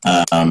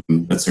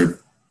 That's sort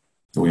of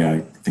the way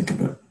I think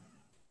of it.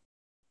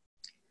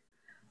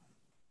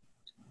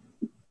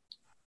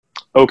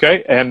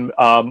 Okay, and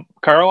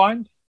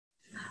Caroline?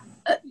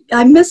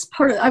 I missed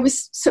part of I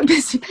was so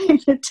busy paying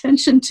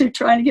attention to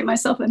trying to get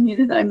myself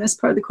unmuted that I missed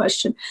part of the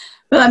question.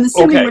 But I'm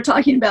assuming we're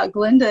talking about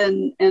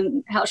Glinda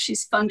and how she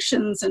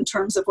functions in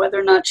terms of whether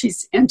or not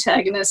she's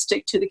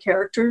antagonistic to the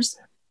characters.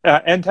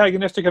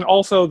 Antagonistic, and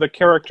also the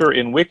character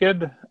in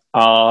Wicked,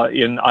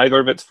 in either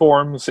of its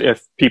forms,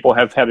 if people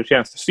have had a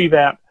chance to see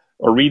that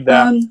or read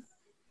that.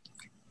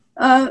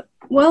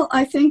 Well,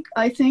 I think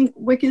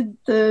Wicked,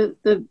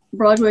 the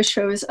Broadway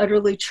show, is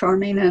utterly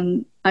charming,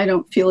 and I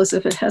don't feel as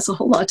if it has a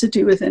whole lot to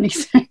do with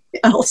anything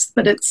else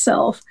but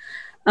itself.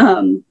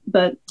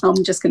 But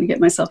I'm just going to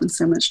get myself in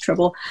so much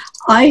trouble.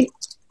 I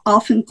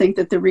often think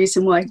that the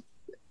reason why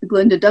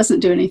Glinda doesn't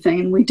do anything,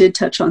 and we did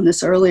touch on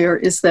this earlier,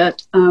 is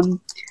that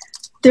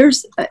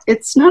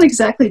it's not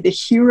exactly the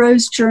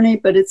hero's journey,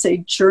 but it's a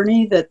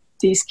journey that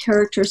these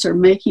characters are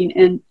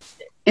making,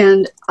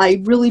 and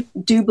I really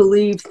do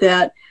believe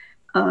that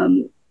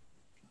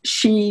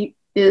she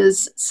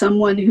is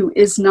someone who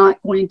is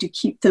not going to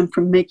keep them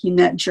from making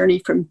that journey,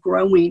 from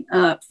growing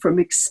up, from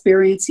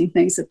experiencing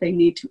things that they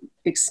need to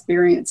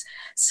experience.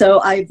 So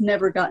I've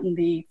never gotten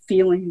the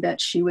feeling that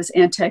she was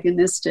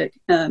antagonistic.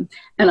 And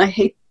I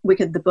hate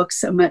Wicked the book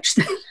so much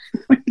that I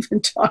won't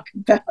even talk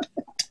about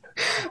it.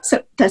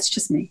 So that's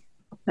just me.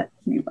 But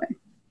anyway.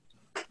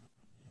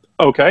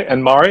 Okay,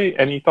 and Mari,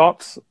 any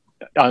thoughts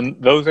on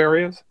those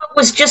areas? What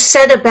was just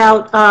said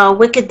about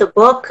Wicked the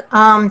book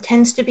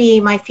tends to be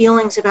my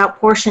feelings about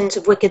portions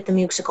of Wicked the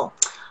musical.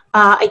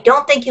 I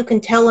don't think you can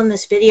tell in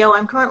this video.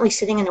 I'm currently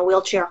sitting in a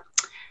wheelchair.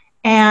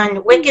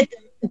 And Wicked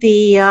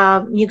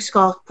the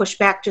musical pushed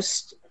back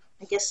just,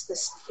 I guess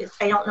this,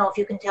 I don't know if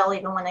you can tell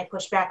even when I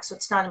push back, so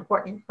it's not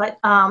important. But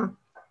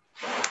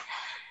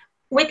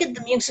Wicked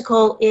the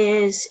musical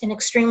is an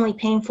extremely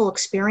painful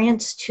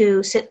experience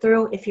to sit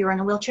through if you're in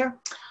a wheelchair.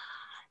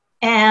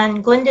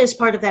 And Glinda is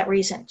part of that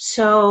reason.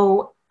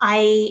 So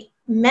I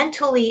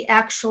mentally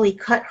actually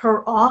cut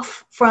her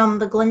off from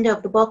the Glinda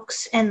of the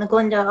books and the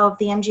Glinda of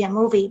the MGM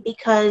movie,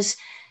 because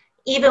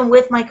even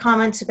with my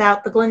comments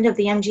about the Glinda of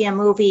the MGM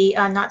movie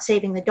not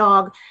saving the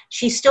dog,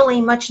 she's still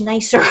a much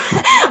nicer,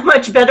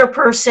 much better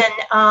person,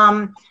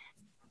 and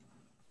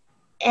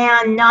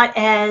not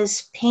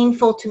as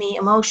painful to me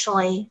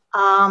emotionally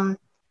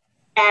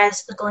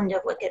as the Glinda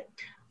of Wicked,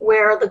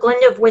 where the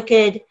Glinda of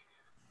Wicked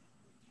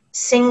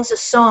sings a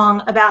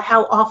song about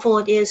how awful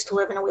it is to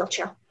live in a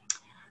wheelchair.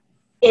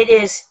 It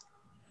is,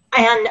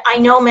 and I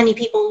know many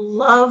people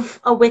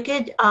love a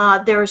Wicked.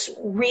 There's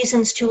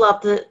reasons to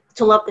love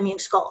the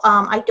musical.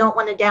 I don't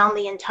want to down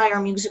the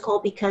entire musical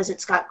because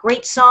it's got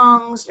great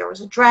songs. There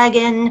was a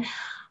dragon.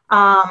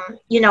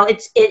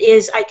 It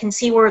is. I can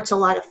see where it's a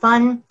lot of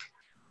fun,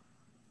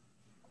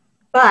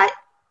 but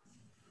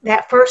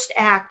that first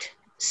act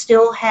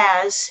still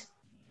has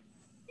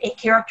a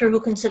character who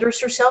considers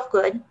herself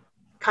good,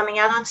 coming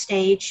out on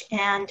stage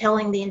and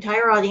telling the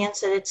entire audience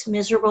that it's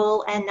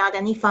miserable and not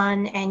any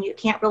fun and you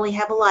can't really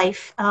have a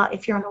life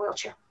if you're in a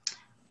wheelchair.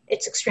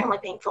 It's extremely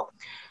painful.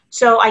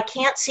 So I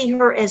can't see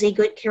her as a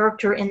good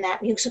character in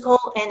that musical,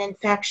 and in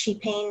fact, she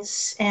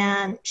pains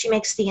and she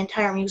makes the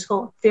entire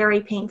musical a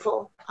very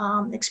painful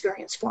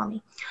experience for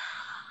me.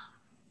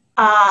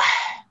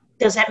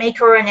 Does that make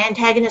her an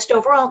antagonist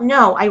overall?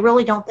 No, I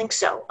really don't think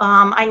so.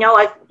 I know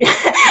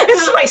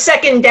this is my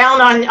second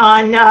down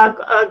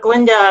on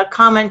Glinda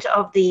comment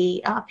of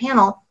the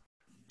panel,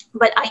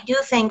 but I do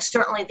think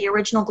certainly the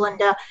original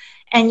Glinda,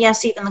 and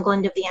yes, even the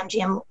Glinda of the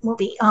MGM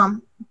movie,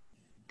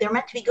 they're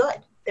meant to be good.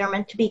 They're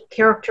meant to be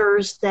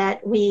characters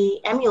that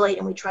we emulate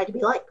and we try to be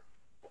like.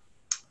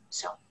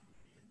 So.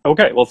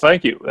 Okay, well,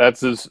 thank you.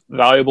 That's as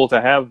valuable to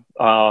have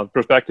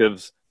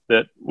perspectives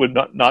that would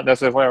not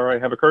necessarily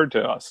have occurred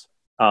to us.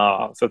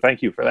 So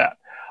thank you for that.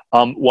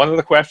 One of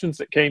the questions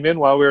that came in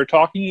while we were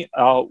talking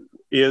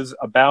is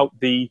about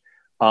the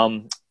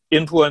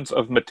influence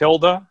of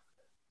Matilda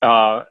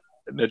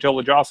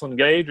Jocelyn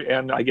Gage,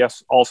 and I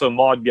guess also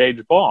Maud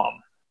Gage Baum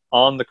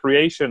on the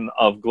creation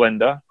of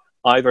Glinda,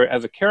 either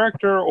as a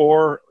character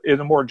or in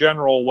a more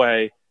general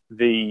way,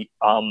 the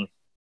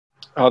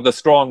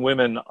strong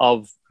women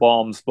of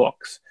Baum's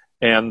books.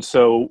 And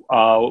so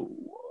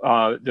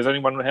does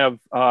anyone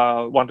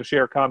want to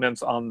share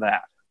comments on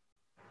that?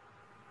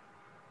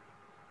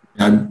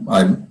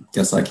 I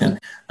guess I can.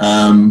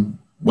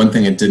 One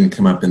thing that didn't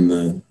come up in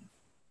the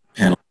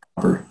panel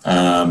proper,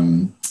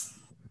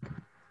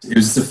 it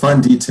was a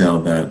fun detail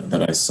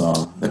that I saw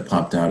that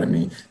popped out at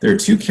me. There are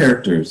two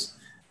characters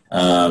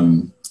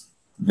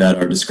that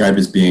are described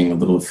as being a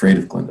little afraid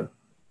of Glinda.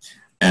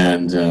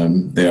 And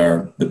they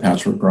are the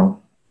Patchwork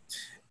Girl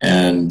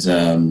and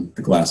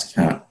the Glass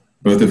Cat,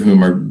 both of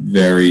whom are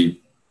very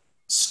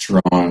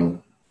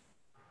strong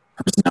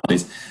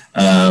personalities.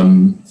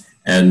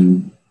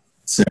 And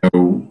so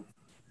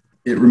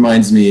it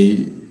reminds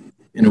me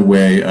in a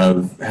way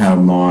of how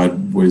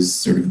Maud was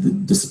sort of the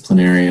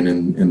disciplinarian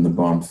in the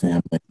Baum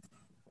family,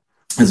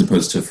 as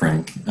opposed to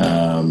Frank.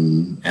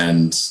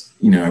 And,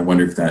 I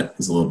wonder if that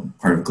is a little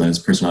part of Glenda's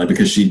personality,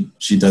 because she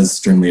does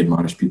sternly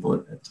admonish people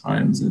at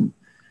times. And,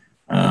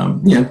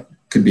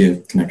 could be a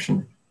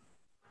connection.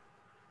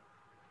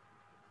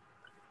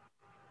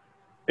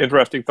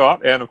 Interesting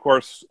thought. And of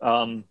course,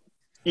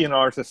 in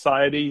our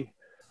society,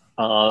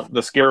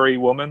 the scary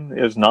woman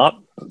is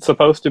not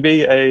supposed to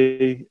be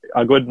a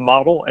good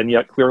model, and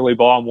yet clearly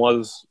Baum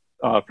was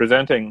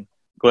presenting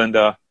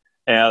Glinda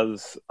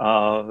as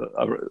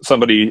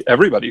somebody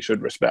everybody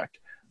should respect.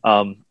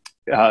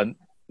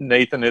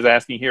 Nathan is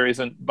asking here,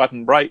 isn't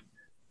Button Bright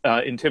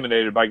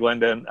intimidated by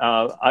Glinda? And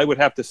I would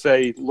have to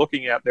say,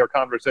 looking at their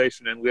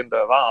conversation in Glinda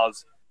of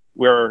Oz,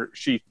 where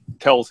she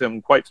tells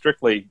him quite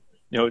strictly,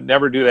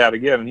 never do that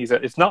again. And he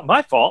said, it's not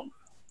my fault.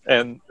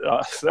 And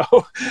so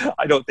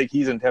I don't think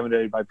he's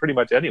intimidated by pretty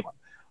much anyone.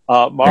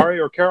 Mari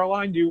or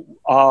Caroline, do you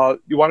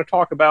want to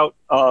talk about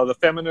the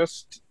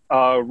feminist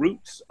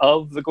roots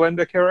of the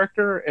Glinda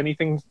character?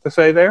 Anything to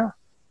say there?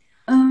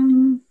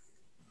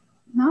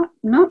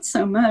 Not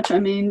so much. I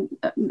mean,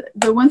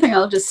 the one thing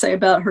I'll just say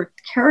about her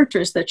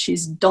character is that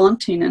she's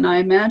daunting. And I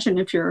imagine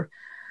if your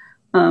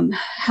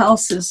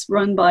house is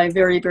run by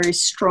very, very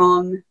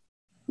strong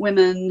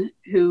women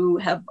who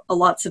have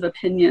lots of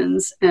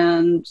opinions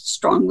and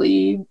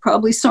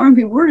probably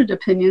strongly worded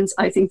opinions,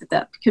 I think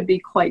that could be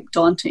quite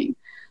daunting.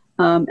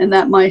 And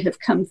that might have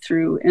come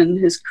through in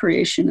his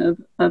creation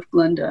of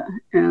Glinda.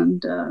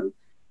 And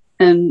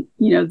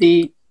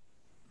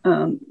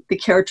the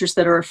characters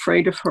that are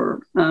afraid of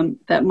her,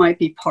 that might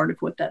be part of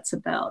what that's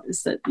about,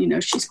 is that,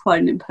 she's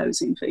quite an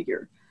imposing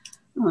figure.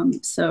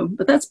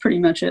 But that's pretty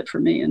much it for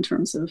me in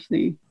terms of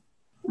that.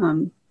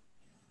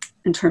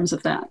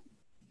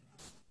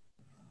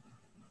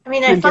 I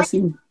mean,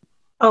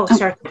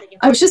 sorry.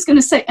 I was just going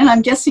to say, and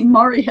I'm guessing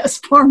Mari has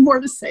far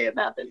more to say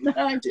about it than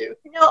I do.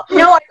 No,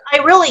 I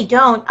really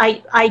don't.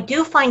 I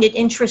do find it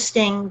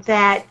interesting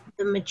that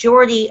the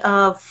majority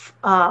of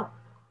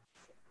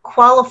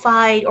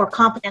qualified or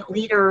competent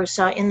leaders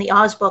in the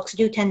Oz books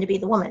do tend to be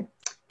the woman.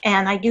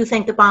 And I do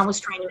think that Baum was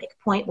trying to make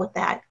a point with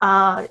that,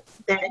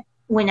 that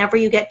whenever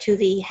you get to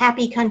the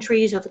happy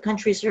countries or the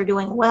countries that are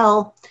doing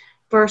well,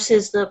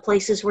 versus the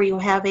places where you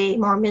have a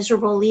more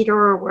miserable leader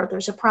or where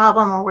there's a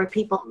problem or where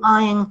people are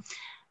lying,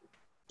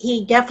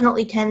 he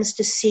definitely tends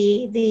to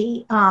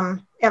see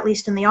at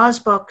least in the Oz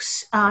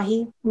books,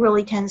 he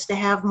really tends to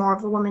have more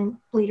of the women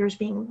leaders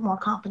being more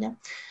competent.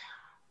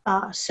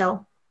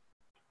 So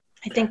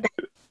I think that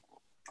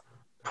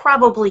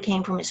probably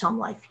came from his home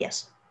life,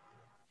 yes.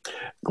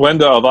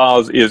 Glinda of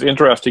Oz is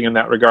interesting in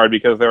that regard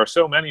because there are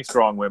so many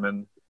strong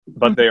women,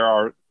 but they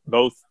are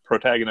both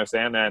protagonists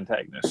and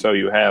antagonists. So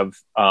you have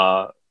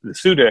the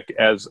Sudik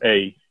as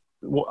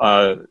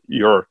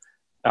your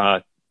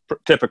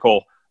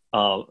typical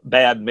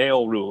bad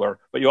male ruler,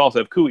 but you also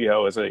have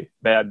Kuyo as a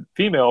bad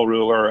female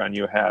ruler, and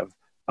you have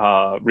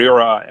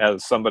Rira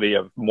as somebody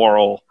of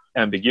moral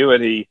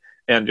ambiguity,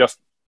 and just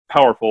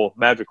powerful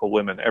magical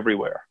women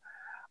everywhere.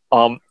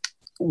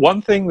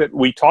 One thing that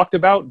we talked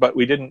about, but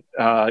we didn't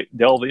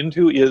delve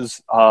into,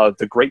 is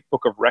the Great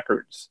Book of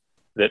Records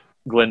that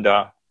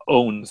Glinda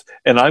owns.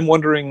 And I'm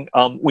wondering,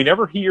 we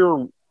never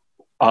hear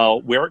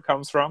where it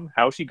comes from,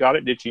 how she got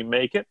it, did she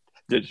make it,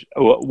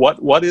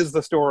 what is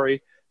the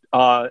story,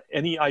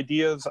 any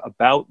ideas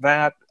about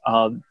that,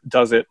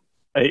 does it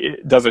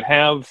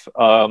have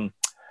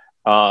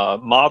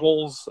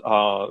models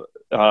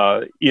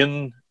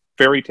in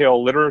fairy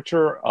tale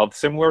literature of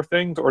similar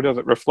things, or does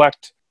it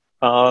reflect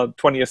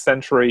 20th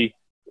century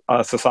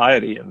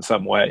society in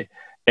some way?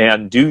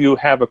 And do you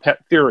have a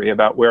pet theory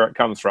about where it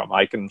comes from?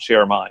 I can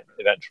share mine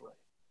eventually.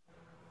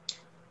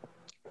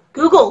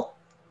 Google.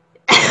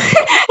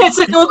 It's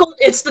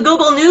the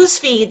Google News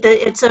feed.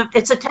 It's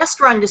a test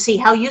run to see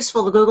how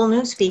useful the Google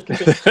News feed can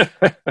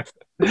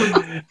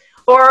be.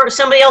 Or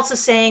somebody else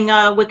is saying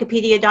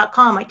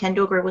Wikipedia.com. I tend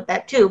to agree with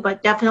that too,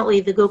 but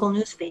definitely the Google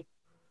News feed.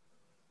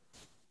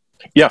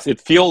 Yes,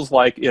 it feels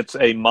like it's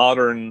a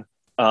modern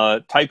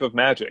type of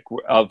magic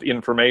of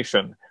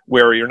information,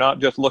 where you're not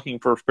just looking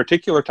for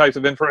particular types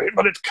of information,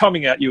 but it's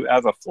coming at you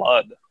as a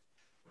flood.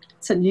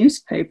 It's a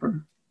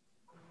newspaper.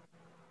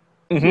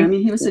 Mm-hmm. I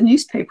mean, he was a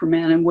newspaper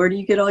man, and where do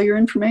you get all your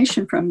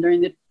information from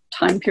during the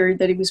time period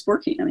that he was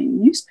working? I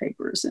mean,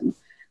 newspapers, and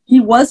he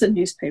was a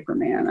newspaper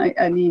man.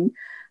 I mean,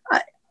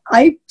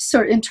 I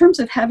sort in terms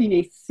of having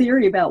a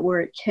theory about where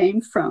it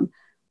came from,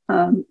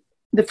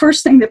 the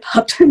first thing that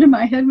popped into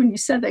my head when you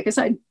said that, because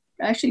I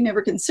actually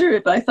never considered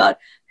it, but I thought,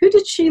 who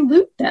did she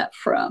loot that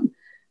from?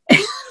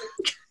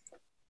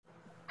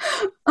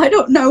 I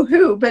don't know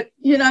who, but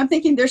you know, I'm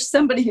thinking there's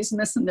somebody who's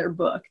missing their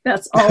book.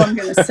 That's all I'm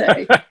going to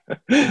say.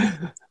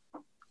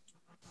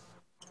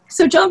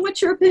 So, John,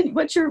 what's your opinion?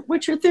 What's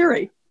your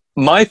theory?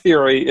 My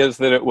theory is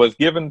that it was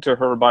given to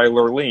her by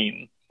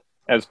Lurleen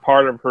as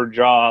part of her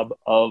job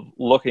of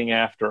looking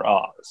after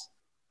Oz,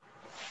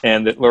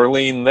 and that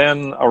Lurleen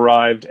then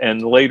arrived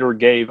and later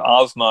gave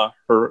Ozma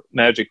her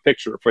magic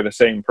picture for the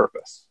same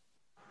purpose.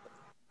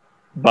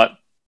 But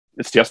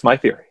it's just my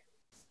theory.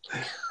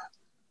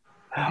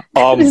 In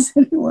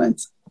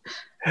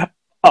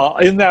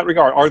that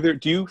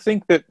regard, do you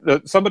think that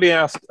somebody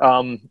asked,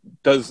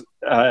 does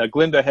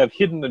Glinda have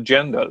hidden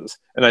agendas?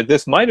 And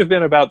this might have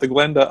been about the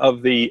Glinda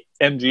of the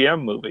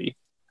MGM movie,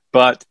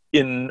 but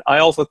I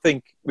also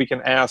think we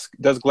can ask,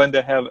 does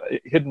Glinda have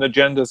hidden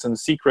agendas and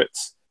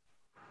secrets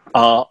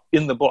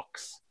in the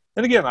books?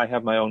 And again, I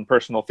have my own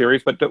personal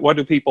theories, but what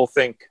do people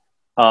think?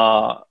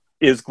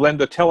 Is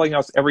Glinda telling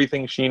us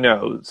everything she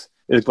knows?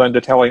 Is Glinda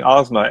telling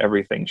Ozma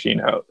everything she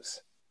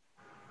knows?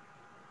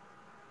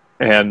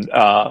 And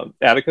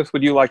Atticus,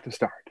 would you like to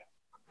start?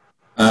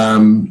 I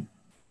mean,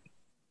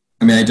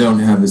 I don't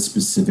have a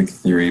specific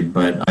theory,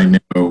 but I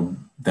know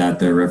that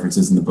there are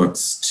references in the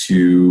books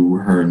to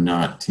her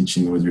not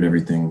teaching the wizard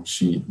everything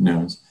she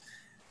knows.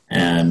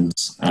 And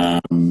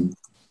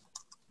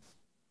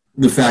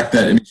the fact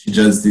that, I mean, she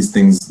does these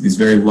things, these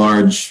very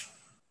large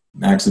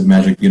acts of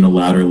magic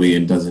unilaterally,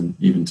 and doesn't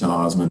even tell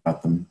Ozma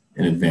about them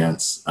in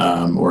advance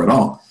or at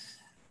all,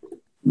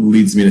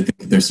 leads me to think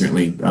that there's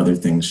certainly other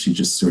things she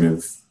just sort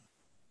of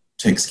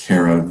takes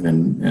care of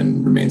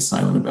and remains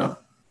silent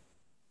about.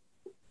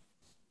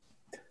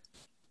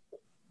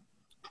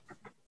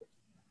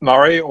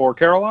 Mari or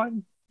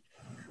Caroline?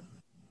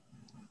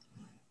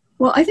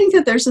 Well, I think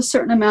that there's a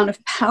certain amount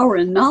of power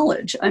in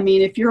knowledge. I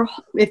mean, if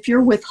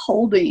you're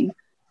withholding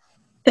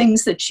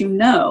things that you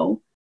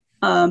know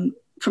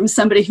from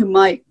somebody who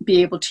might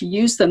be able to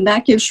use them,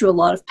 that gives you a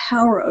lot of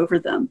power over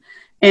them.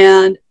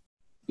 And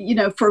you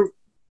know, for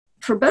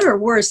better or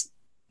worse,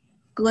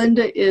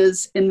 Glinda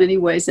is in many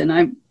ways, and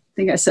I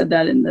think I said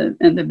that in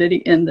the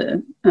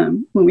video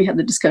when we had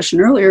the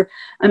discussion earlier.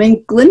 I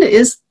mean, Glinda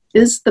is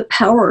the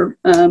power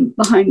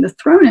behind the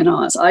throne in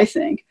Oz, I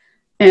think,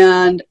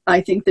 and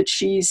I think that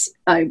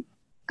I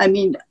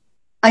mean,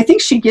 I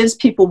think she gives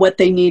people what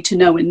they need to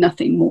know and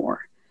nothing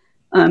more.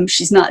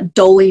 She's not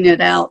doling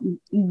it out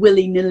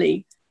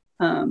willy-nilly,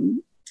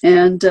 and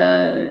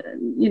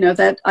you know,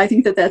 that I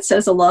think that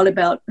says a lot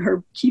about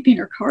her keeping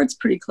her cards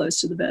pretty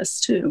close to the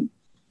vest too.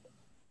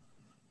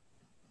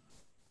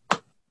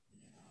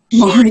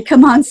 Mari,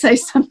 come on, say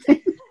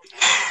something.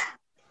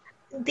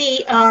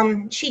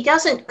 She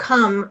doesn't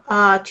come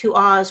to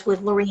Oz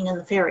with Lurleen and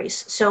the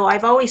fairies. So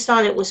I've always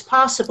thought it was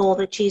possible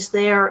that she's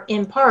there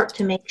in part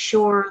to make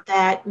sure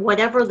that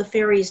whatever the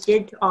fairies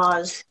did to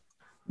Oz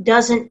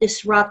doesn't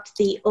disrupt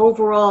the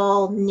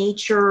overall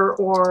nature,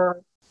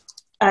 or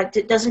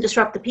doesn't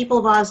disrupt the people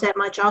of Oz that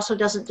much, also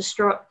doesn't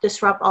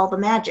disrupt all the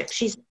magic.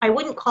 I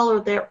wouldn't call her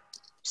there,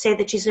 say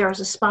that she's there as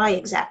a spy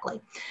exactly,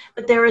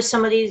 but there is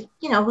somebody,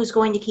 you know, who's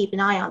going to keep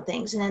an eye on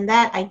things. And in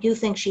that, I do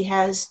think she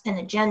has an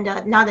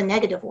agenda, not a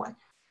negative one,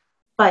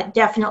 but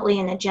definitely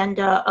an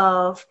agenda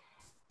of,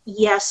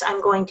 yes,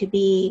 I'm going to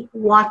be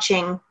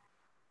watching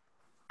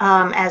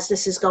as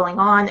this is going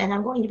on, and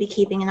I'm going to be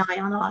keeping an eye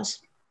on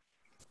Oz,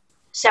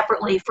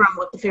 separately from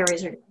what the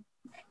fairies are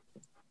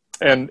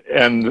doing.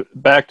 And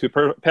back to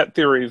pet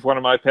theories, one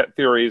of my pet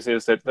theories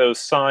is that those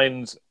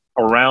signs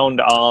around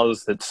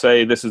Oz that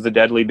say this is a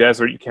deadly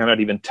desert, you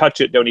cannot even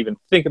touch it, don't even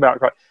think about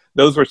it,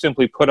 those were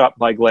simply put up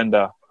by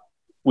Glinda.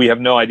 We have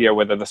no idea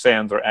whether the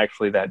sands are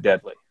actually that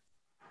deadly,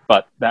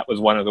 but that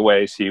was one of the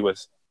ways she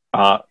was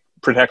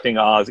protecting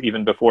Oz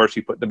even before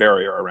she put the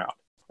barrier around.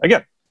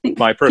 again,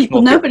 my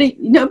personal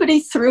nobody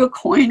threw a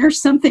coin or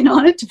something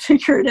on it to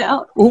figure it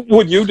out.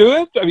 Would you do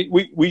it? I mean,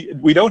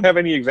 we don't have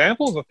any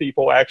examples of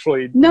people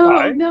actually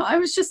dying. No, I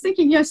was just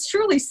thinking, yes,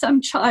 surely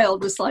some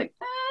child was like,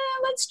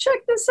 let's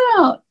check this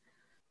out.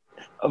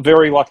 A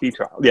very lucky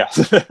child, yes.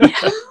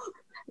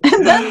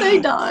 And then they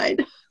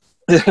died.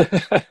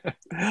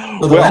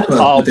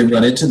 Well, they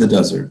run into the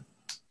desert.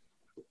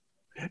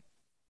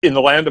 In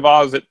the Land of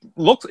Oz, it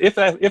looks, if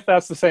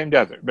that's the same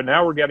desert, but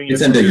now we're getting into...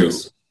 It's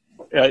ambiguous.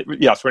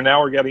 Yes,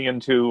 we're getting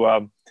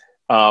into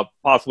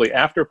possibly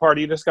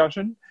after-party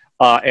discussion,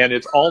 and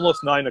it's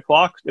almost 9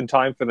 o'clock in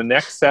time for the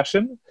next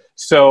session.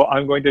 So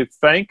I'm going to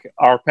thank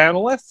our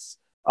panelists,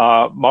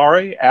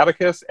 Mari,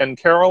 Atticus, and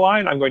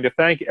Caroline. I'm going to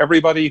thank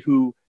everybody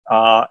who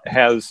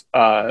has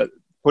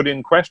put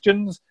in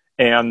questions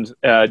and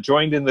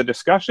joined in the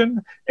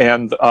discussion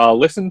and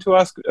listened to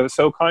us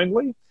so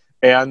kindly.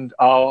 And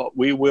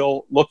we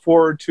will look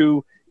forward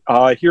to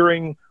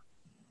hearing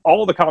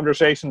all the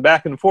conversation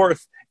back and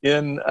forth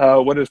in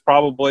what is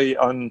probably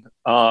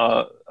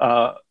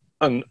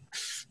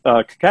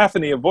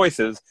cacophony of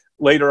voices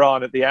later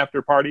on at the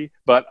after party,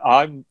 but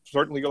I'm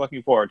certainly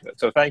looking forward to it.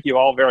 So thank you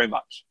all very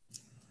much.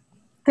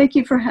 Thank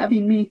you for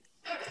having me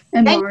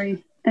and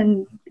Mari.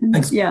 And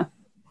yeah.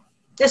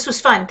 This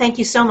was fun. Thank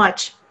you so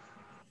much.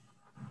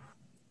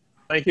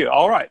 Thank you.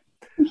 All right.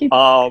 Thank you.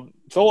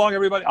 So long,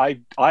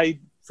 everybody. I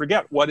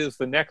forget what is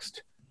the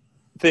next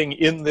thing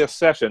in this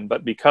session,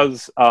 but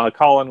because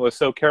Colin was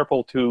so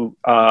careful to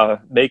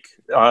make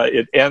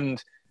it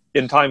end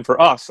in time for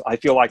us, I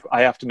feel like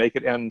I have to make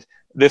it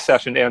this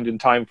session end in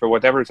time for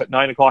whatever's at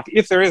 9 o'clock,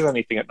 if there is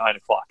anything at 9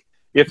 o'clock.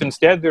 If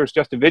instead there's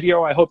just a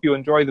video, I hope you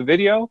enjoy the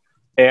video,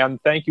 and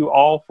thank you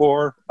all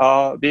for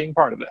being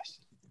part of this.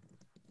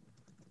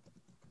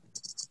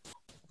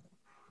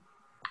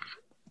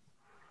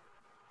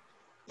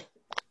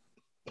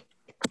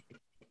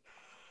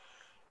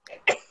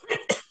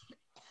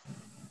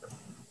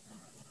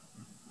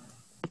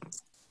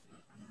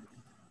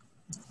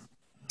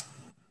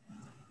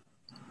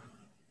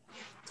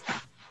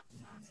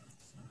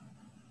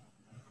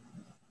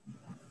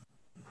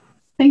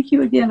 Thank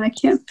you again. I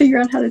can't figure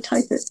out how to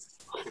type it.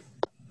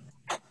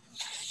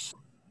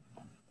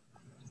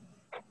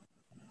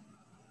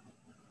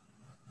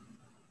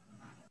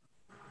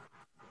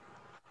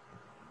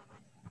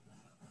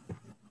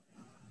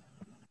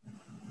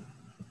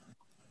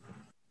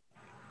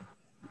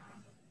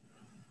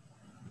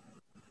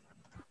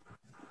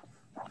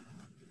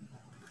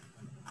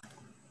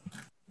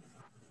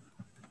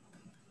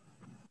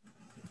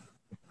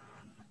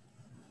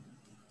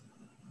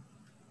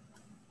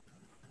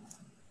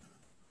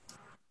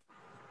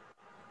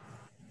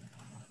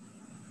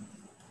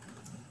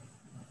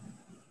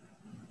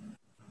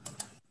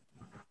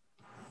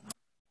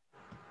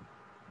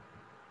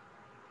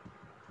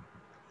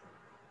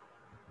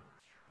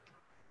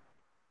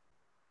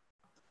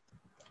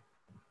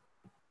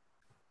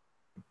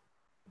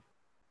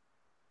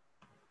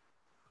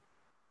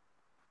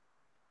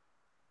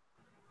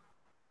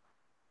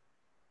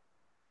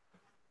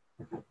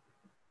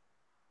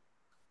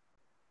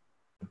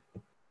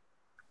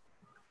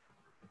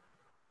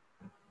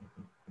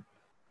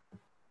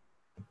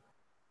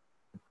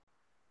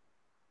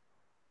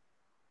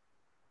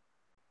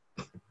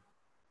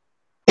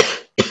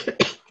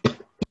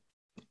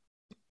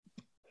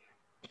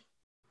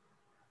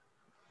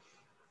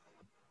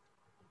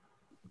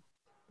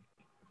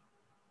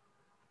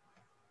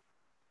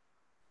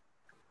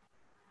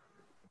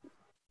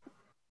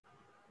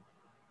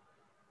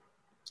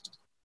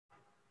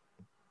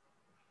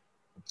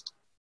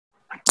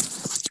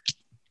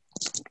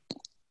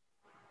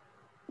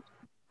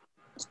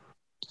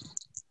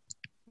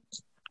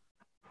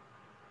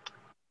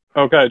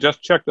 Okay,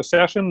 just check the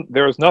session.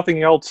 There is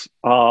nothing else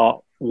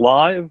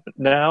live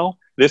now.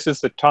 This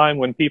is the time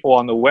when people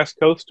on the West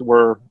Coast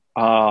were,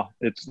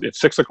 it's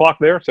 6 o'clock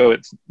there, so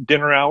it's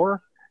dinner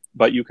hour,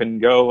 but you can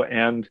go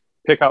and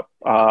pick up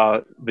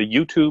the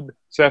YouTube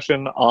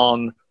session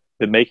on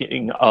the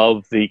making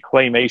of the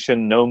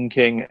claymation Gnome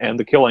King and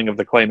the killing of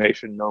the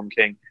claymation Gnome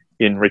King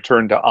in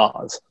Return to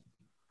Oz.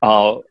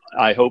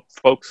 I hope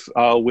folks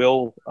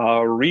will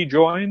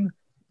rejoin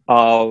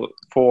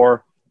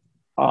for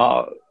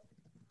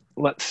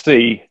let's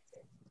see,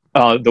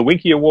 the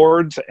Winky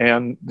Awards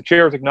and the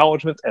Chair's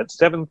acknowledgments at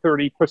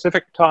 7:30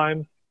 Pacific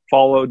time,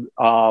 followed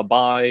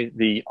by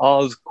the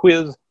Oz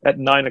quiz at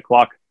 9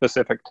 o'clock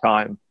Pacific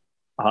time.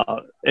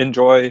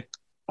 Enjoy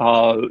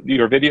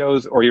your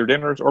videos or your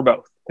dinners or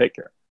both. Take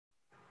care.